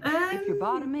if you're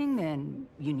bottoming, then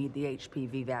you need the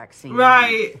HPV vaccine.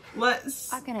 Right.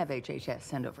 Let's. I can have HHS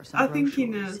send over some. I think he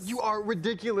brochures. knows. You are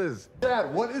ridiculous.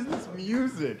 Dad, what is this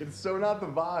music? It's so not the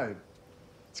vibe.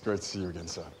 It's great to see you again,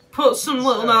 son. Put some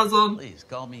little nails on. Please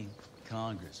call me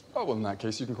Congress. Oh, well, in that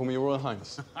case, you can call me Your Royal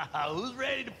Highness. Who's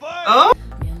ready to party? Oh.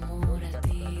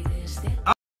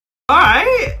 All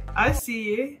right. I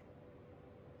see you.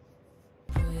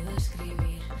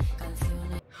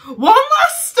 One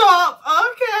last stop.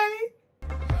 Okay.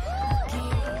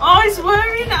 Oh, he's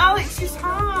wearing Alex's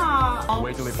hat.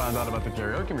 Wait till he finds out about the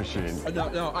karaoke machine.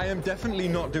 No, I am definitely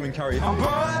not doing karaoke. I'm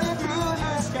burning through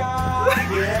the sky,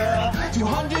 yeah.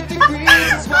 200 degrees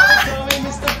is what it's going,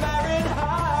 Mr.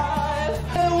 Fahrenheit.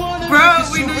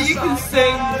 Bro, we know you can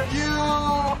sing.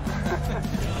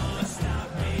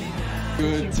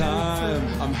 Good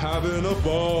time. I'm having a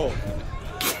ball.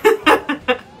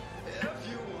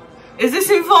 Is this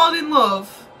in Falling in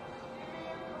Love?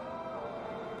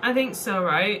 I think so,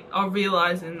 right? Or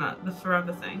realising that the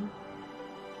forever thing.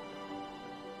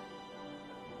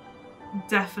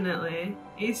 Definitely.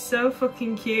 He's so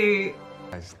fucking cute.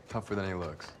 He's tougher than he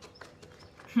looks.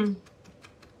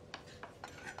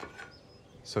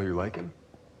 So you like him?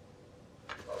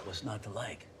 What's not to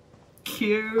like?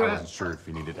 Cute. I wasn't sure if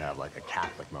you needed to have like a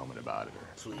Catholic moment about it. Or...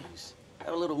 Please.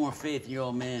 Have a little more faith in your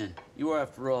old man. You are,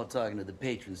 after all, talking to the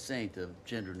patron saint of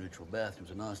gender-neutral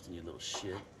bathrooms in Austin, you little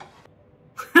shit.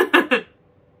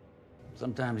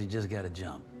 Sometimes you just gotta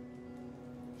jump.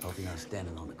 Hope you're not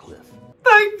standing on the cliff.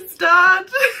 Thanks, Dad.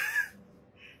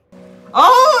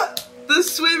 Oh, the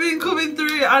swimming coming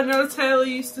through. I know Taylor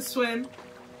used to swim.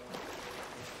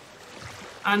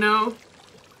 I know.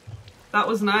 That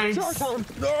was nice.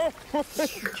 No! Oh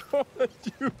my god,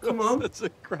 you Come on. such a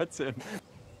cretin.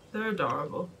 They're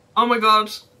adorable. Oh my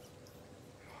god.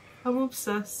 I'm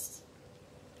obsessed.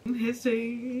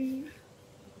 Hissing.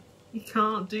 You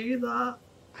can't do that.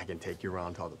 I can take you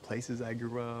around to all the places I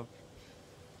grew up.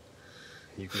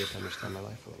 You can get to understand my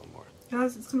life a little more.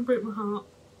 Guys, it's gonna break my heart.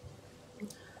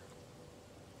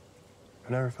 I've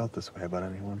never felt this way about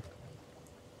anyone.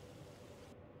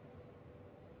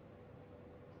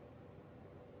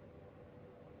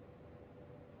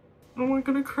 Am I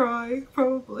gonna cry?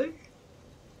 Probably.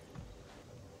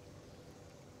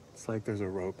 It's like there's a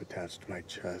rope attached to my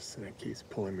chest and it keeps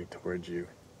pulling me towards you.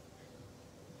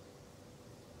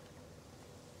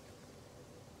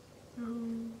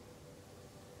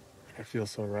 It feels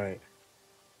so right.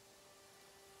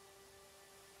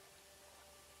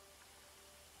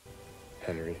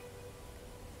 Henry.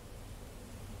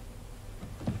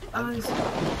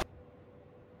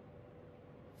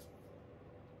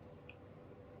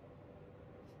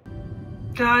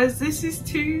 Guys, this is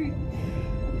too...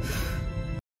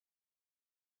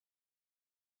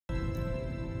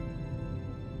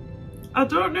 I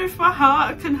don't know if my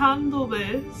heart can handle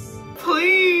this.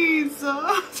 Please,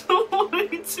 I don't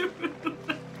want it to run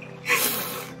away.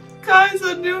 Guys,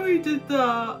 I knew he did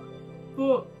that,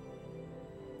 but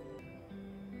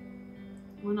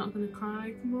we're not gonna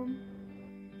cry, come on.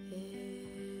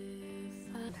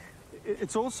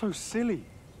 It's all so silly,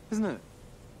 isn't it?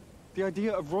 The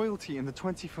idea of royalty in the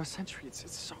 21st century, it's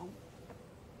so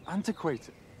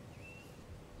antiquated.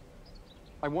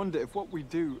 I wonder if what we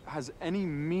do has any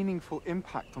meaningful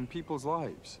impact on people's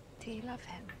lives. Do you love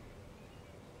him?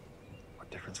 What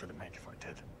difference would it make if I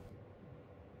did?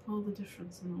 All the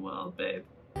difference in the world, babe.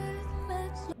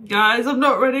 Guys, I'm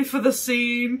not ready for the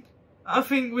scene. I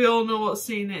think we all know what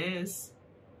scene it is.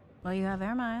 Well, you have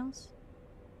air miles.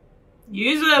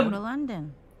 Use them. Go to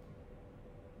London.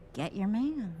 Get your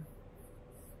man.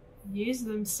 Use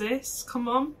them, sis. Come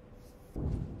on.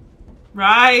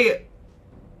 Right.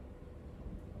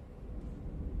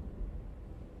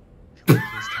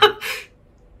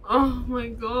 Oh my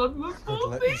god, my I'd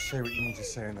let you say what you need to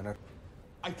say and then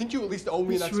I think you at least owe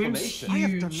me an explanation. I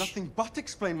have done nothing but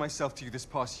explain myself to you this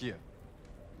past year.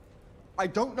 I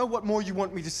don't know what more you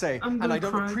want me to say, and I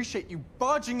don't appreciate you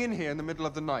barging in here in the middle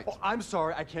of the night. Oh, I'm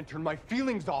sorry, I can't turn my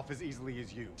feelings off as easily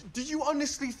as you. Do you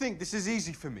honestly think this is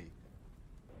easy for me?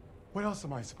 What else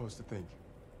am I supposed to think?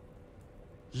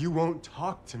 You won't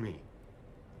talk to me.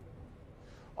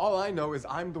 All I know is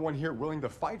I'm the one here willing to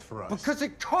fight for us. Because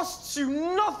it costs you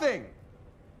nothing!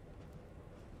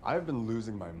 I've been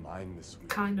losing my mind this week.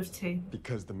 Kind of too.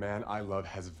 Because the man I love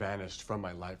has vanished from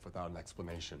my life without an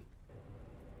explanation.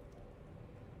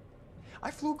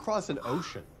 I flew across an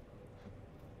ocean.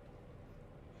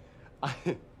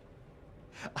 I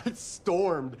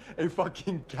stormed a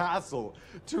fucking castle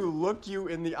to look you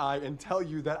in the eye and tell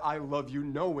you that I love you,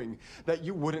 knowing that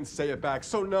you wouldn't say it back.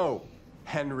 So no,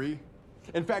 Henry.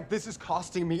 In fact, this is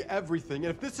costing me everything,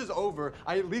 and if this is over,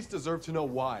 I at least deserve to know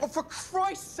why. Oh, for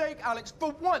Christ's sake, Alex,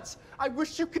 for once, I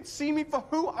wish you could see me for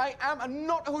who I am and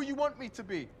not who you want me to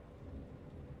be.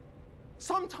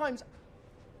 Sometimes,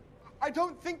 I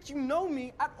don't think you know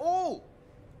me at all.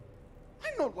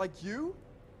 I'm not like you.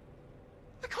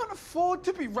 I can't afford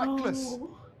to be reckless.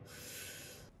 Oh.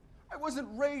 I wasn't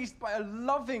raised by a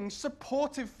loving,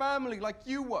 supportive family like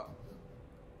you were.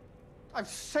 I've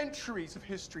centuries of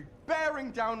history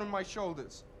bearing down on my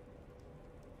shoulders.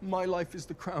 My life is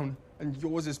the crown, and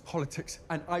yours is politics,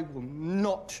 and I will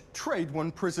not trade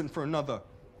one prison for another.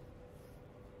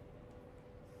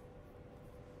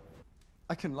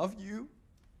 I can love you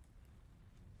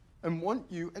and want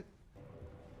you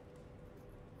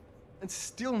and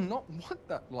still not want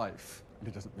that life. And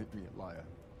it doesn't make me a liar.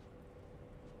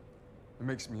 It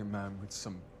makes me a man with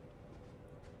some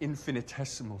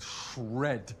infinitesimal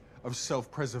shred of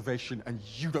self-preservation, and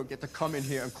you don't get to come in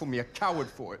here and call me a coward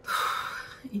for it.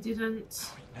 You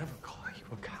didn't. I would never call you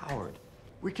a coward.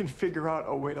 We can figure out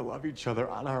a way to love each other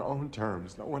on our own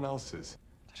terms, no one else's.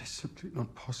 That is simply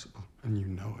not possible, and you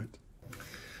know it.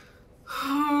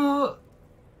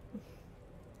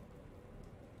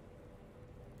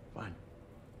 Fine.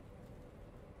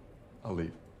 I'll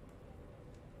leave.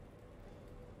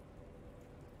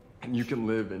 And you can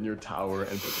live in your tower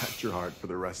and protect your heart for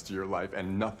the rest of your life,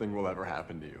 and nothing will ever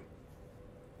happen to you.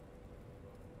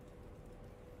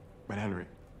 But Henry,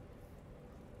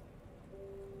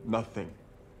 nothing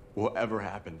will ever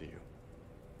happen to you.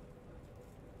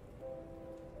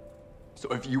 So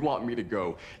if you want me to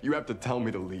go, you have to tell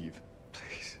me to leave.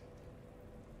 Please.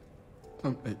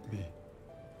 Don't make me.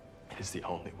 It is the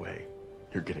only way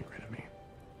you're getting rid of me.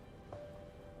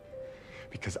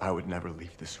 Because I would never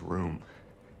leave this room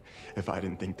if I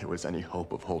didn't think there was any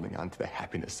hope of holding on to the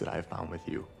happiness that I have found with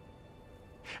you.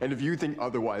 And if you think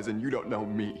otherwise, then you don't know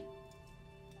me.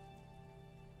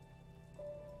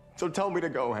 So tell me to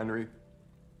go, Henry.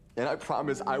 And I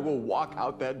promise I will walk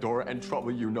out that door and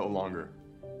trouble you no longer.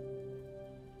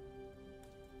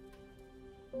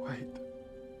 Wait.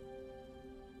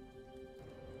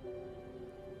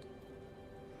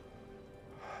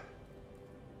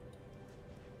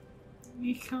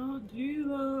 You can't do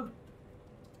that.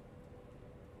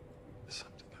 There's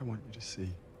something I want you to see.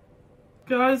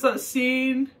 Guys, that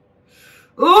scene.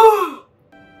 Oh!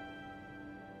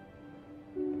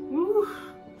 Ooh.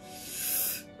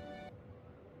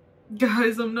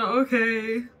 Guys, I'm not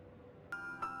okay.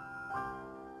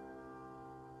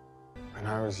 When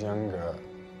I was younger,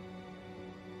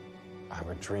 I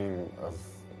would dream of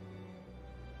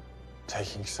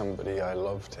taking somebody I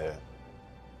loved here.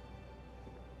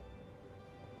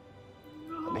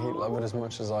 And he'd love it as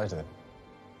much as I did.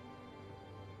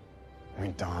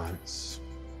 We'd dance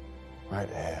right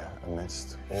here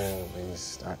amidst all these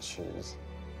statues.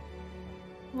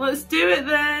 Let's do it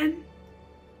then.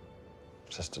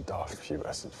 Just a daft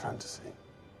pubescent fantasy.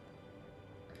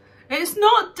 It's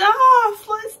not daft.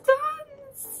 Let's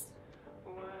dance.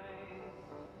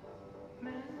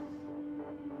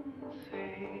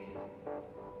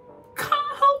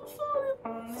 Can't help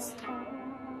falling.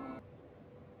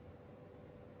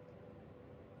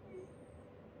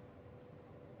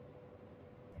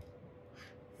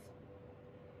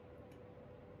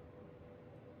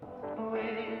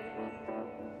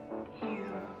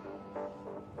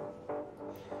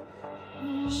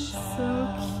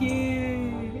 So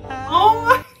cute. Oh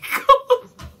my god.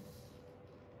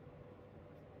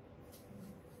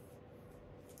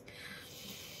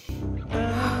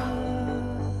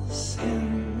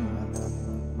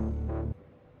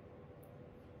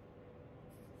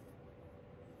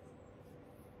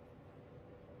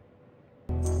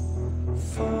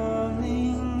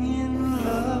 Falling in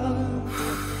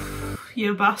love.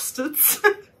 You bastards.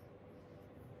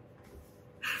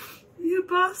 You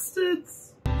bastards.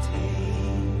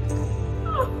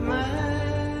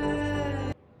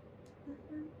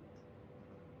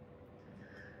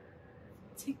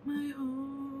 Take my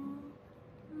whole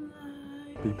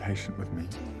life. Be patient with me,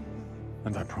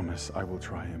 and I promise I will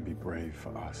try and be brave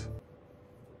for us.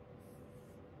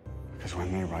 Because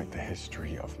when they write the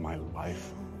history of my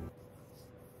life,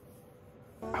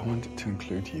 I want it to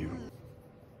include you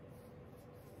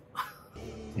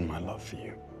and my love for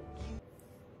you.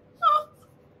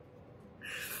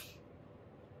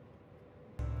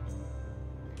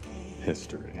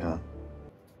 History, huh?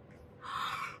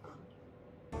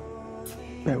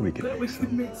 Bet we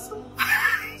can make some.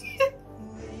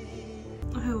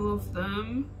 I love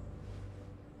them.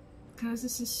 Guys,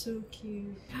 this is so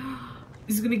cute.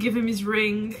 He's gonna give him his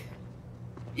ring.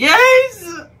 Yes!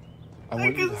 I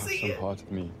want you to have see some it. part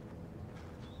of me.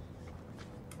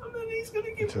 And then he's gonna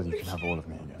give Until him you can have all of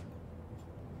me again.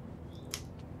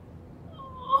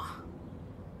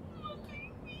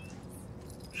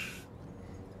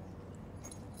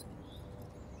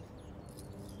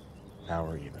 Now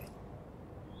we're even.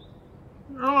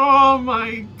 Oh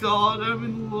my god, I'm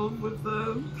in love with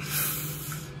them.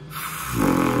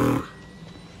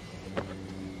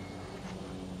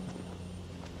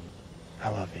 I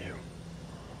love you.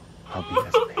 I'll be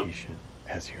as patient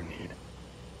as you need.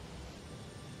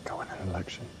 Go in an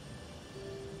election.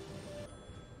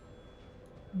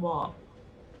 What?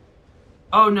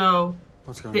 Oh no.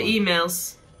 What's going the on?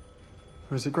 emails.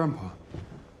 Where's it, Grandpa?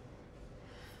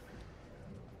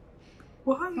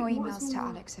 Why? Your emails to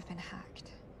Alex have been hacked.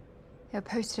 They were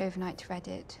posted overnight to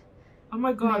Reddit. Oh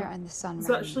my god. Mirror and the Sun There's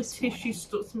ran actually this tissue morning.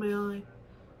 stuck to my eye.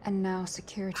 And now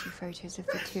security photos of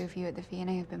the two of you at the V&A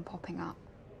have been popping up.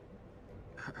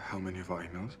 How many of our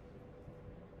emails?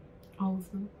 All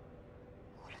of them.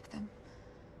 All of them.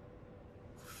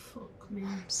 Fuck me.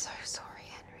 I'm so sorry,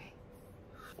 Henry.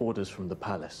 Orders from the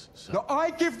palace, sir. No, I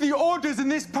give the orders in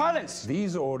this palace!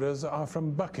 These orders are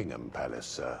from Buckingham Palace,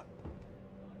 sir.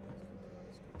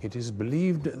 It is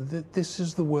believed that this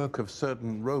is the work of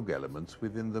certain rogue elements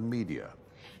within the media.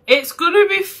 It's gonna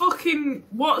be fucking...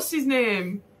 What's his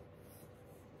name?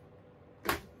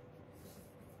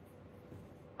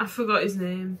 I forgot his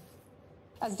name.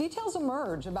 As details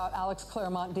emerge about Alex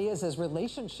Claremont Diaz's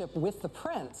relationship with the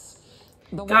prince,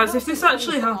 the Guys, if this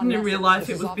actually happened in real life,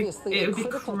 it would be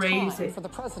crazy. for the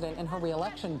president in her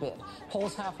re-election bid.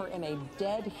 Polls have her in a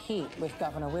dead heat with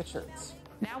Governor Richards.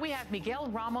 Now we have Miguel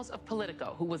Ramos of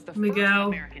Politico, who was the Miguel. first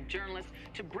American journalist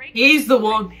to break He's the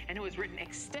one. and who has written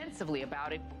extensively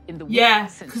about it in the Yeah,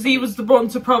 weeks since because he was the one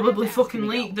to probably fucking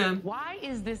Miguel, leak them. Why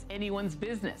is this anyone's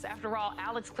business? After all,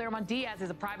 Alex Claremont Diaz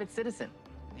is a private citizen.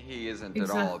 He isn't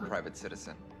at all a private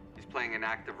citizen. He's playing an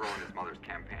active role in his mother's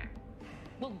campaign.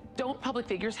 Well, don't public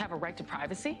figures have a right to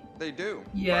privacy? They do.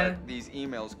 Yeah. But these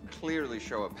emails clearly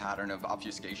show a pattern of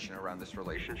obfuscation around this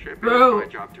relationship. Bro. It's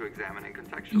my job to examine and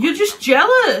contextualize. You're just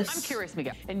jealous. I'm curious,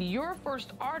 Miguel. And your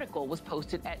first article was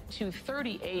posted at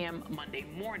 2:30 a.m. Monday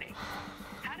morning.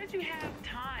 How did you have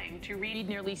time to read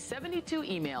nearly 72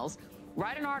 emails,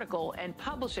 write an article, and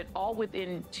publish it all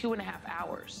within 2.5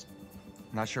 hours?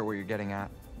 Not sure what you're getting at.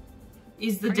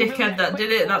 He's the Are you really dickhead that quick,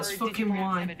 did it, or that's did you fucking perhaps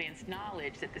why. have advanced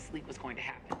knowledge that this leak was going to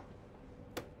happen?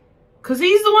 Because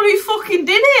he's the one who fucking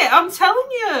did it, I'm telling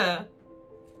you.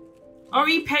 Or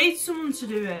he paid someone to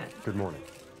do it. Good morning.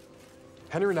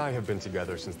 Henry and I have been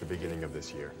together since the beginning of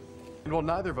this year. And while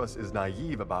neither of us is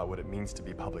naive about what it means to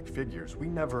be public figures, we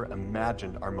never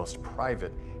imagined our most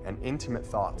private and intimate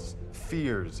thoughts,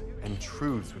 fears, and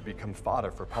truths would become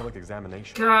fodder for public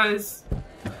examination. Guys,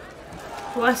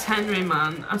 bless Henry,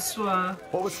 man, I swear.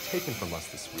 What was taken from us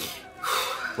this week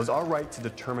was our right to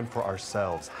determine for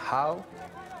ourselves how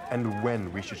and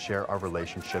when we should share our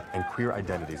relationship and queer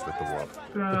identities with the world.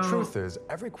 Bro. The truth is,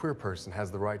 every queer person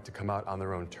has the right to come out on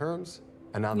their own terms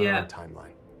and on their own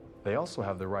timeline. They also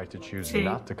have the right to choose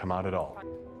not to come out at all.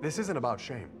 This isn't about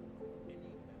shame.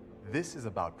 This is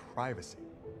about privacy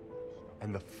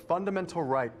and the fundamental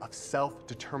right of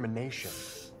self-determination,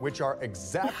 which are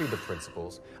exactly the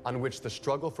principles on which the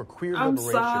struggle for queer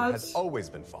liberation has always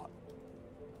been fought.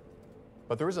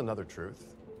 But there is another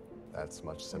truth that's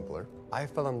much simpler. I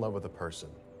fell in love with a person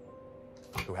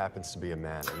who happens to be a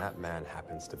man, and that man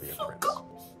happens to be a prince.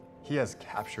 He has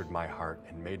captured my heart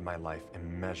and made my life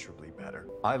immeasurably better.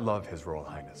 I love His Royal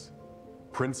Highness,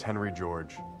 Prince Henry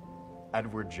George,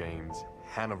 Edward James,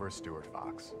 Hanover Stuart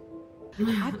Fox.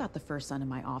 I've got the first son in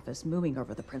my office mooing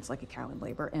over the prince like a cow in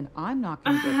labor, and I'm not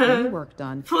going to get any work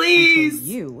done until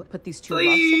you put these two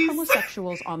lusty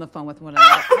homosexuals on the phone with one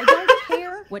another. I don't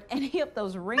care what any of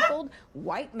those wrinkled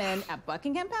white men at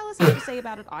Buckingham Palace have to say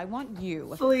about it. I want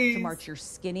you to march your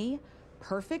skinny,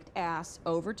 perfect ass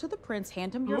over to the prince,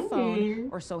 hand him your phone,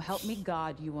 or so help me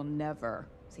God, you will never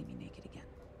see me naked again.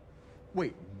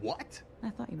 Wait, what? I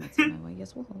thought you meant something my way.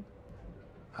 Yes, we'll hold.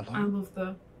 Hello? I love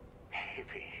that.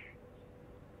 Baby.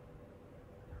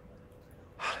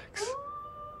 Alex.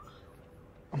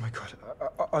 Oh my God,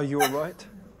 are you all right?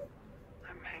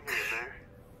 I'm hanging in there.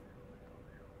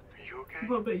 Are you okay?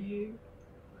 What about you?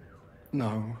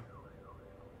 No.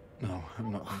 No,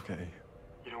 I'm not okay.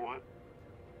 You know what?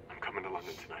 I'm coming to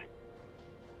London tonight.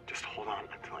 Just hold on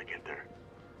until I get there.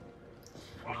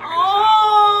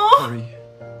 Oh! Hurry.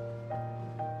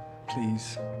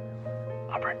 Please.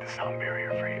 I'll break the sound barrier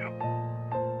for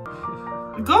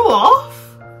you. Go off!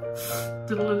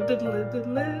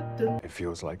 It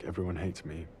feels like everyone hates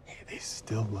me. They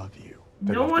still love you.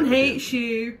 No one hates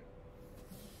you.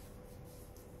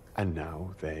 And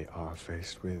now they are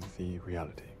faced with the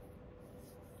reality.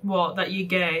 What, that you're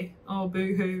gay? Oh,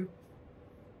 boo-hoo.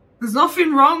 There's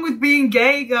nothing wrong with being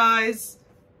gay, guys.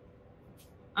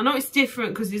 I know it's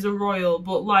different because he's a royal,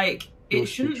 but like, it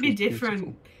shouldn't be different.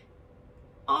 Beautiful.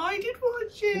 Oh, I did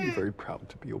watch it. I'm very proud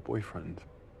to be your boyfriend.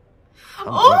 I'm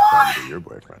Oh! proud to be your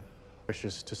boyfriend.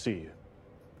 Wishes to see you.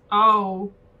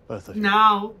 Oh. Both of you.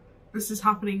 Now. This is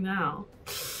happening now.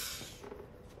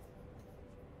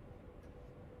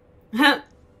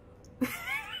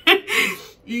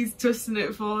 He's twisting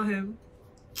it for him.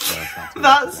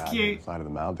 That's cute. Side of the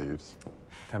Maldives.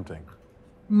 Tempting.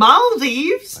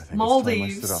 Maldives? I think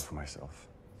Maldives. It's time I stood up for myself.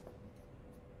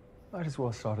 Might as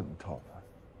well start at the top.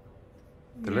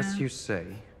 The less you say,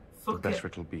 the Fuck better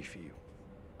it. it'll be for you.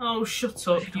 Oh, shut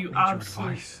up, you absolute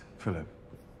Advice, Philip.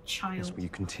 child. Yes, but you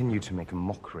continue to make a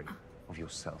mockery of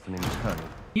yourself, and in turn...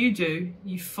 You do,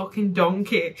 you fucking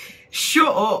donkey.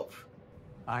 Shut up.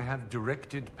 I have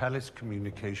directed Palace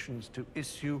Communications to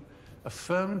issue a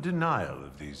firm denial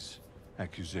of these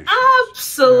accusations.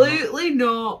 Absolutely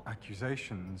not.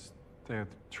 Accusations, they're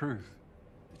the truth.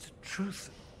 It's a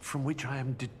truth from which I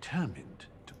am determined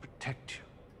to protect you.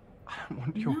 I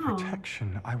want your No.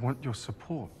 protection. I want your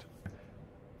support.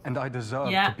 And I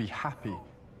deserve Yeah. to be happy.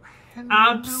 Henry,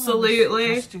 Absolutely.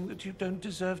 No one's suggesting that you don't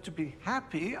deserve to be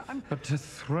happy. But to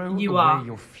throw You away are.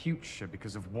 your future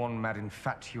because of one mad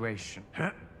infatuation...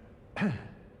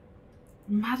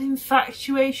 Mad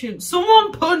infatuation.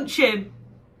 Someone punch him.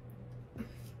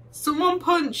 Someone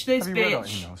punch this Have you read our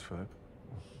bitch. emails, Philip?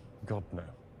 God, no.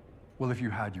 Well, if you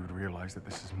had, you would realize that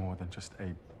this is more than just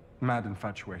a mad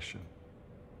infatuation.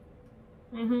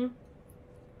 Mm-hmm.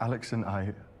 Alex and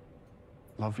I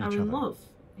love each I'm other. in love.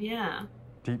 Yeah.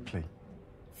 Deeply.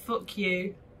 Fuck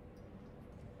you.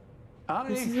 I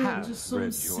This isn't have just some read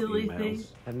your silly emails, thing.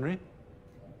 Henry.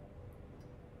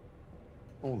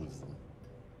 All of them.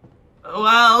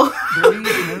 Well, There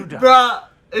is no doubt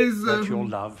that is that your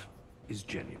love is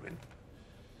genuine.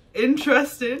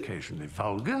 interesting. Occasionally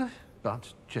vulgar,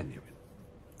 but genuine.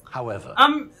 However,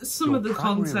 Some your of the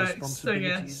primary context, I responsibility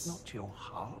guess. is not your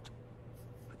heart,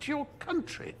 but your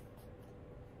country.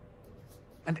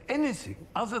 And anything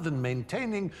other than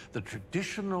maintaining the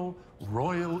traditional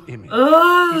royal image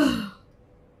is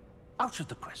out of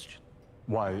the question.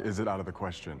 Why is it out of the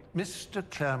question? Mr.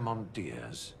 Claremont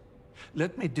Diaz,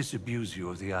 let me disabuse you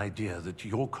of the idea that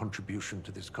your contribution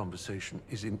to this conversation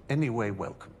is in any way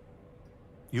welcome.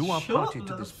 You are Shut party to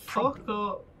the this fuck problem,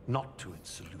 up. not to its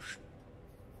solution.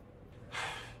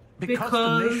 Because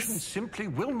the nation simply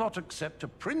will not accept a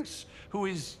prince who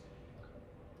is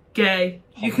Gay.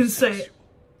 You can say it.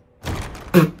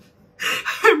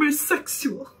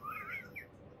 Homosexual.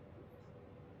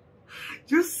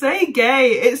 Just say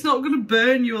gay. It's not gonna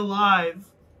burn you alive.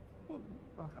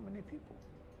 Well, how many people?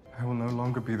 I will no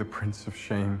longer be the prince of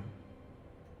shame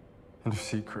and of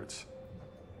secrets.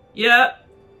 Yeah.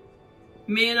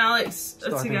 Me and Alex are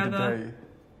Starting together. today,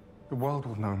 the world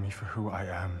will know me for who I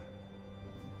am.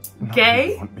 Not Gay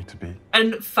who you want me to be.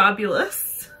 and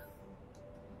fabulous.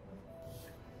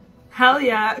 Hell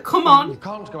yeah. Come on. You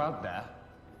can't go out there.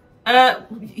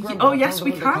 Oh yes,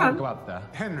 we can. Go out there.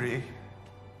 Henry,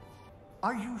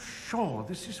 are you sure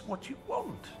this is what you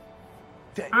want?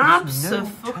 There is no turning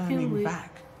Abso-fucking-lutely.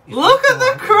 back. if Look you at go the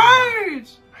ahead. crowd.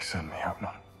 I certainly hope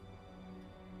not.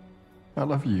 I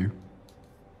love you.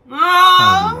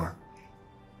 Ah. More.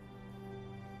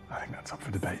 I think that's up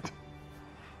for debate.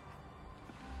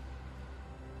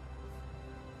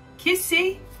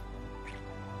 Kissy.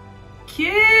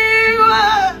 Cute.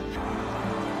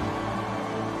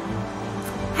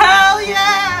 Hell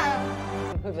yeah.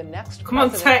 Who the next Come on,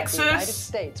 president of the United Texas.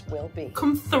 States will be.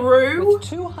 Come through. With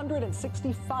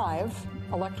 265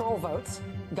 electoral votes,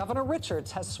 Governor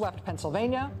Richards has swept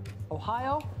Pennsylvania,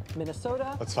 Ohio,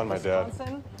 Minnesota, Let's find my dad.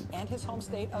 Wisconsin, and his home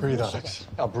state of Breathe, Michigan. Alex.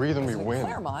 I'll breathe and we President win.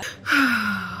 Claremont.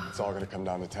 It's all gonna come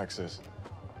down to Texas.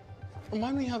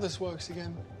 Remind me how this works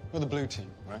again. We're the blue team,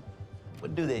 right?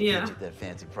 What do they Yeah. teach at that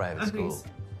fancy private I think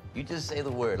school? You just say the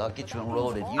word, I'll get you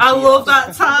enrolled at UT. I love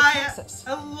that tie. Texas.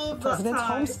 I love that President's tie.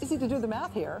 home. It's easy to do the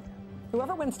math here.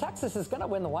 Whoever wins Texas is going to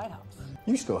win the White House.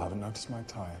 You still haven't noticed my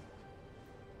tie.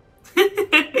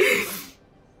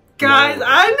 Guys, No.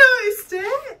 I noticed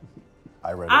it.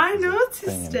 I read it. I as a noticed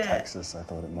thing in it. Texas. I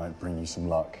thought it might bring you some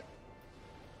luck.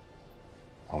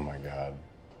 Oh my God.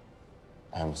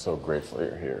 I'm so grateful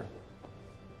you're here.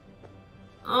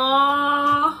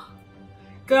 Oh,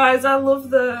 guys, I love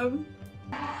them.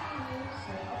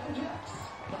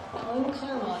 Ellen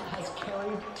Claremont has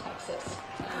carried Texas.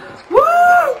 Woo!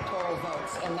 Electoral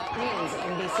votes, and that means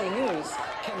NBC News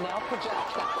can now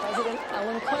project that President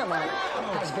Ellen Claremont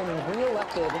has been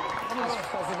re-elected as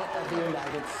President of the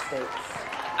United States.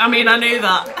 I mean, I knew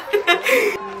that.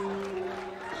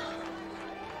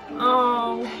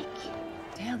 Oh.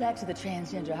 Tell that to the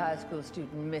transgender high school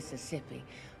student in Mississippi,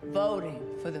 voting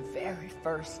for the very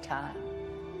first time.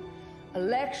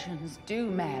 Elections do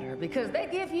matter because they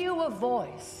give you a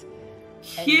voice.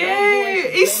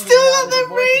 Cute! He's still got the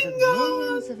ring on!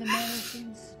 Millions of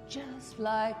Americans just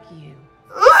like you.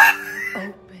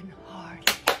 Open-hearted,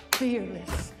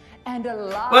 fearless, and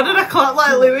alive. Why did I clap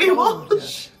like Louis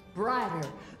Walsh? Brighter,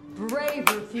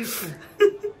 braver future.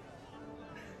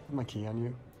 My key on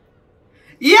you.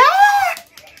 Yeah!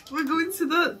 We're going to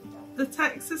the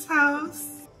Texas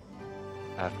house.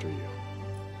 After you.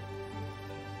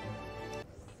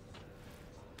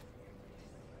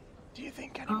 Do you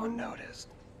think anyone noticed?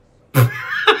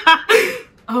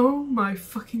 Oh my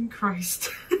fucking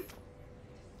Christ.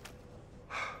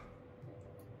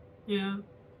 Yeah.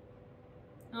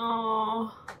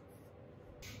 Oh.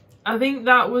 I think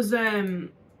that was that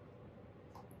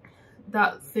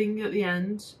thing at the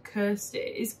end.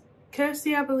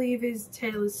 Kirsty, I believe, is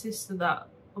Taylor's sister that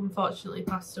unfortunately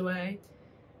passed away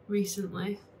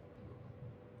recently.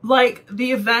 Like,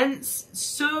 the events,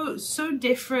 so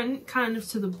different kind of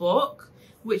to the book,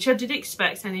 which I did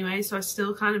expect anyway, so I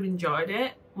still kind of enjoyed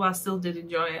it. Well, I still did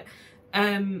enjoy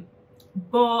it.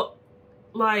 But,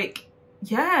 like,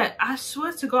 yeah, I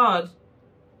swear to God,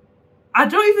 I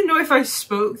don't even know if I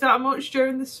spoke that much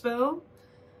during this film.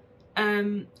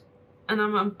 And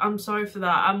I'm sorry for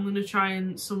that. I'm going to try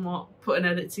and somewhat put an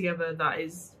edit together that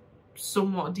is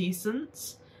somewhat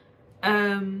decent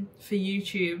for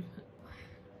YouTube.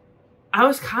 I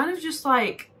was kind of just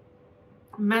like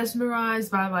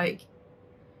mesmerized by like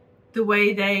the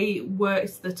way they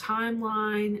worked the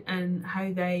timeline and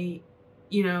how they,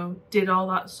 you know, did all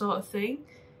that sort of thing.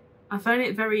 I found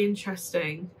it very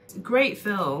interesting. It's a great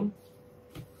film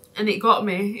and it got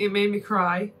me. It made me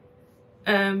cry.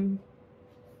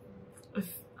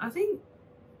 I think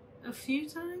a few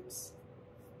times.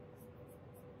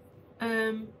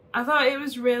 I thought it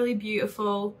was really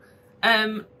beautiful.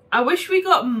 I wish we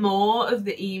got more of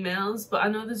the emails, but I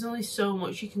know there's only so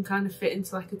much you can kind of fit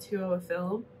into like a 2-hour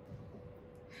film.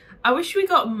 I wish we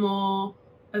got more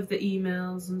of the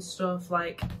emails and stuff.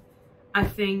 Like, I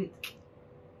think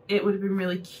it would have been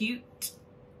really cute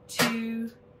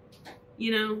to,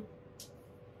 you know,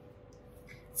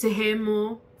 to hear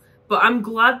more. But I'm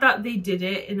glad that they did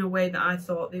it in a way that I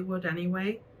thought they would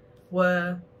anyway,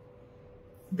 where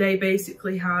they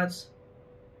basically had,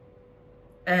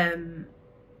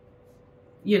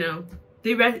 you know,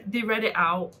 they read it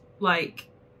out like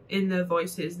in their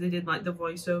voices. They did like the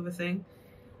voiceover thing.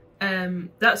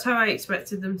 That's how I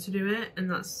expected them to do it, and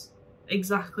that's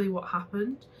exactly what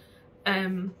happened.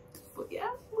 But yeah,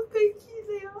 look how cute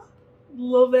they are.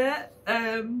 Love it.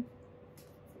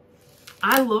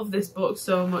 I love this book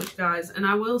so much, guys, and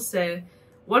I will say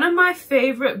one of my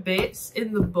favourite bits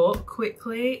in the book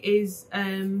quickly is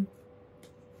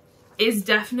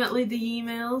definitely the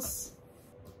emails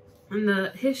and the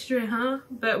history, huh?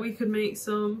 Bet we could make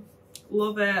some.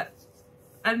 Love it.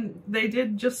 And they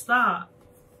did just that.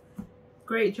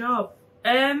 Great job.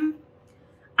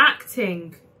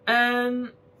 Acting.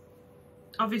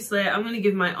 Obviously, I'm going to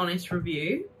give my honest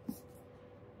review.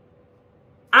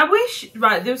 I wish,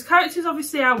 right, those characters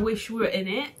obviously I wish were in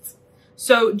it.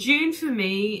 So June for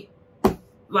me,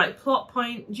 like plot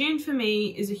point, June for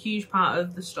me is a huge part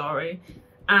of the story.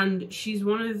 And she's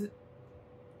one of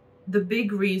the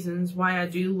big reasons why I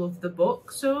do love the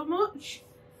book so much.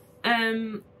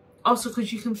 Also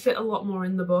because you can fit a lot more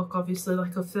in the book. Obviously,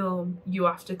 like a film, you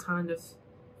have to kind of,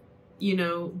 you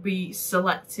know, be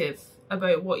selective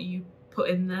about what you put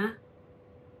in there.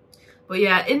 But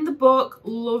yeah, in the book,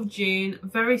 love June.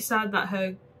 Very sad that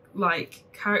her, like,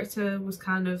 character was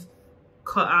kind of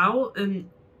cut out and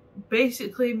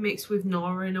basically mixed with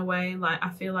Nora in a way. Like, I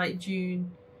feel like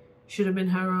June should have been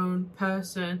her own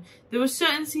person. There were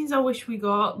certain scenes I wish we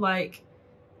got, like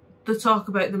the talk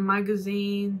about the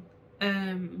magazine,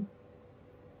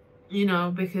 you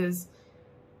know, because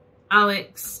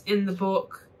Alex in the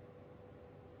book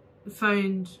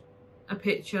found a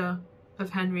picture of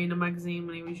Henry in a magazine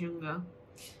when he was younger,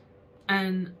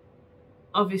 and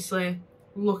obviously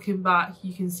looking back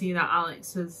you can see that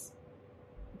Alex has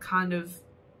kind of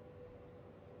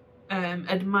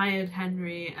admired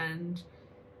Henry and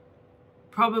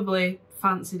probably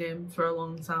fancied him for a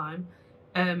long time,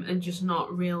 and just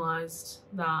not realised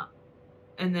that.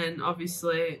 And then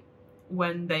obviously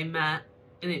when they met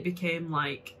and it became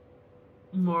like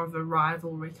more of a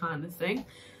rivalry kind of thing.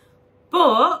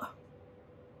 But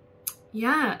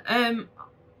yeah,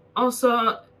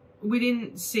 also we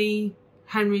didn't see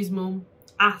Henry's mum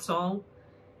at all.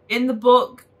 In the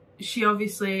book, she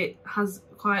obviously has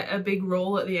quite a big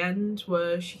role at the end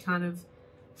where she kind of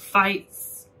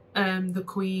fights the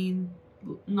Queen,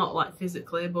 not like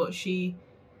physically, but she,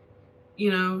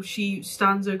 you know, she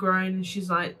stands her ground and she's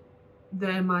like,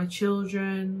 they're my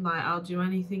children, like I'll do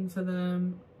anything for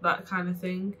them, that kind of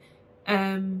thing.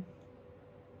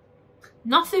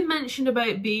 Nothing mentioned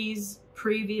about B's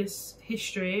previous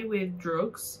history with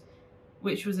drugs,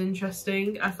 which was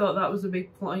interesting. I thought that was a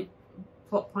big plot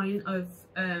point of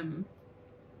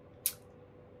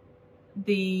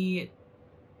the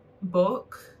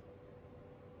book.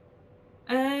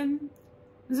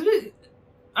 There's a bit,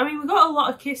 I mean, we got a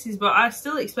lot of kisses, but I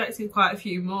still expected quite a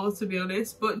few more, to be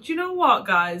honest. But do you know what,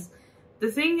 guys?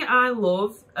 The thing I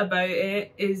love about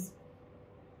it is,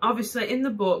 obviously in the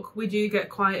book we do get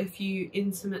quite a few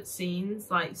intimate scenes,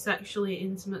 like sexually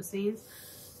intimate scenes,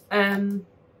 and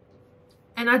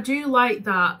I do like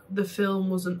that the film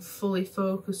wasn't fully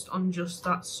focused on just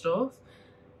that stuff,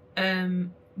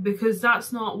 because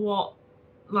that's not what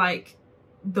like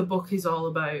the book is all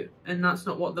about, and that's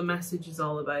not what the message is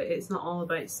all about. It's not all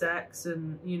about sex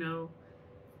and, you know,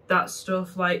 that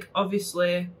stuff. Like,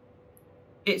 obviously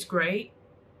it's great,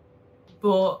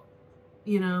 but,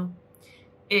 you know,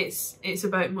 it's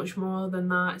about much more than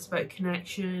that. It's about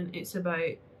connection. It's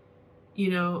about,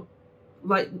 you know,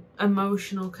 like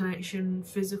emotional connection,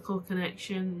 physical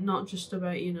connection, not just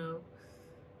about, you know,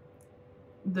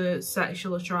 the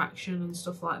sexual attraction and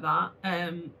stuff like that.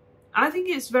 I think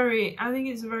it's a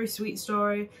very sweet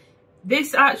story.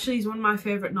 This actually is one of my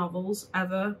favourite novels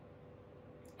ever.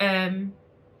 I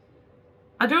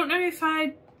don't know if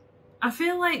I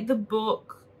feel like the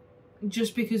book,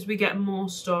 just because we get more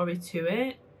story to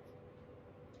it,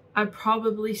 I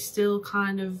probably still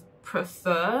kind of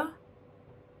prefer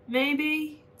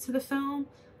maybe to the film.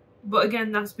 But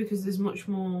again, that's because there's much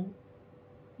more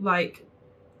like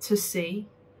to see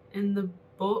in the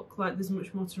book. Like, there's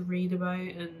much more to read about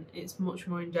and it's much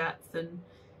more in depth, and,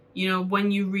 you know,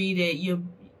 when you read it,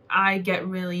 I get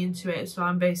really into it, so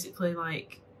I'm basically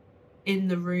like in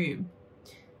the room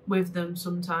with them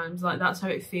sometimes. Like, that's how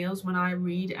it feels when I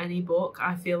read any book.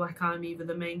 I feel like I'm either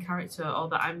the main character or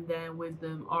that I'm there with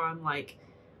them, or I'm like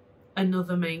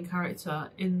another main character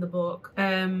in the book.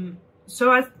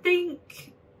 So I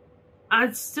think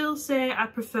I'd still say I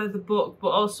prefer the book, but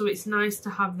also it's nice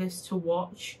to have this to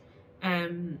watch.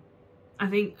 I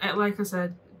think, like I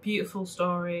said, beautiful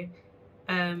story.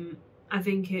 I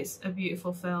think it's a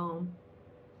beautiful film,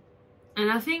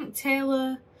 and I think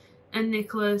Taylor and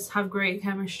Nicholas have great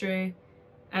chemistry.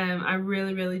 I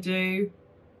really do.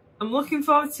 I'm looking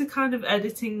forward to kind of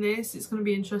editing this. It's going to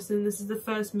be interesting. This is the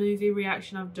first movie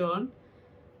reaction I've done,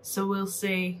 so we'll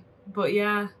see. But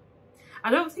yeah, I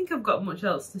don't think I've got much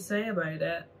else to say about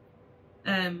it.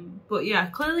 But yeah,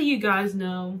 clearly you guys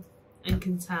know and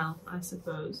can tell, I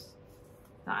suppose,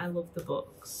 that I love the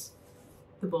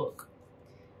book.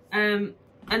 And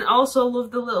also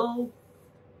love the little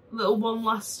One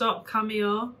Last Stop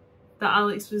cameo that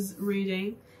Alex was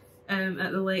reading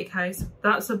at the lake house.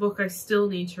 That's a book I still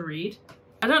need to read.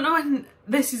 I don't know when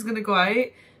this is gonna go out,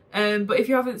 but if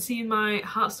you haven't seen my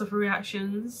Heartstopper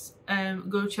reactions,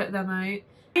 go check them out.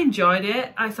 I enjoyed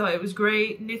it. I thought it was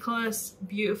great. Nicholas,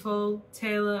 beautiful.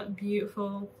 Taylor,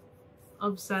 beautiful.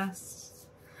 Obsessed.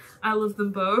 I love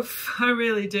them both. I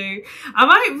really do. I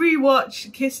might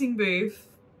rewatch Kissing Booth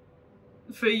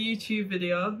for a YouTube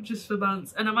video, just for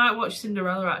bounce. And I might watch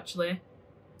Cinderella, actually.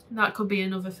 That could be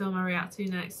another film I react to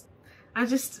next. I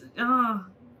just, how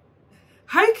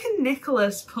can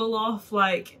Nicholas pull off,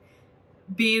 like,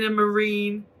 being a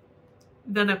Marine,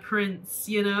 then a prince,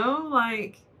 you know?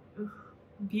 Like,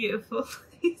 beautiful.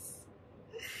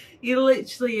 He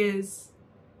literally is,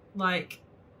 like,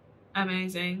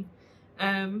 amazing.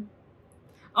 Oh,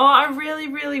 I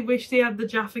really wish they had the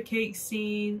Jaffa Cake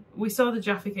scene. We saw the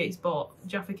Jaffa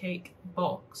Cake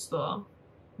box though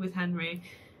with Henry.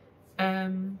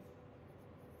 The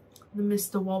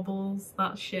Mr. Wobbles,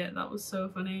 that shit, that was so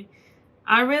funny.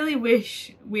 I really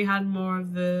wish we had more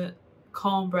of the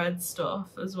cornbread stuff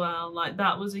as well. Like,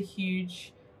 that was a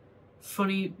huge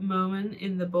funny moment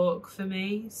in the book for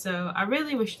me, so I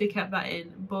really wish they kept that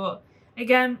in. But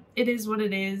again, it is what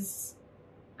it is.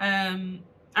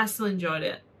 I still enjoyed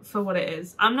it for what it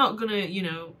is. I'm not gonna, you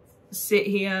know, sit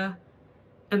here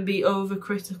and be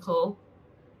overcritical.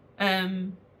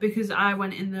 because I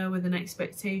went in there with an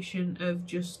expectation of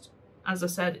just, as I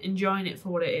said, enjoying it for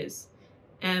what it is.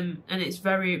 And it's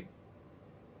very,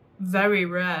 very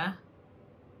rare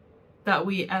that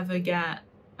we ever get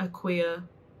a queer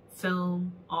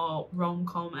film or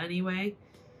rom-com anyway.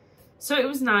 So it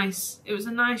was nice. It was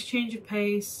a nice change of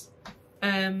pace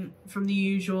from the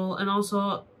usual, and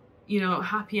also, you know,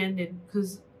 happy ending,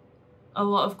 because a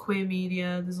lot of queer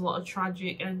media, there's a lot of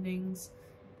tragic endings.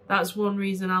 That's one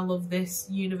reason I love this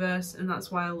universe, and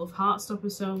that's why I love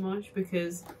Heartstopper so much,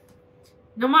 because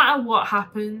no matter what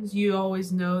happens, you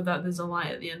always know that there's a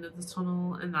light at the end of the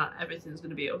tunnel and that everything's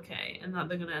going to be okay and that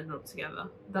they're going to end up together.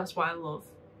 That's what I love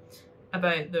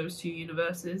about those two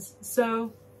universes.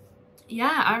 So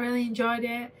yeah, I really enjoyed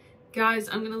it. Guys,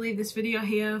 I'm going to leave this video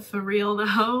here for real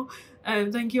now.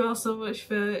 Thank you all so much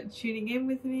for tuning in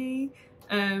with me.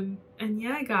 And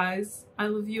yeah, guys, I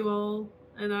love you all,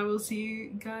 and I will see you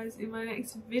guys in my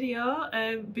next video.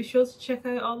 Be sure to check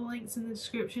out all the links in the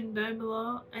description down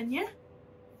below. And yeah,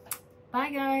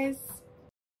 bye guys.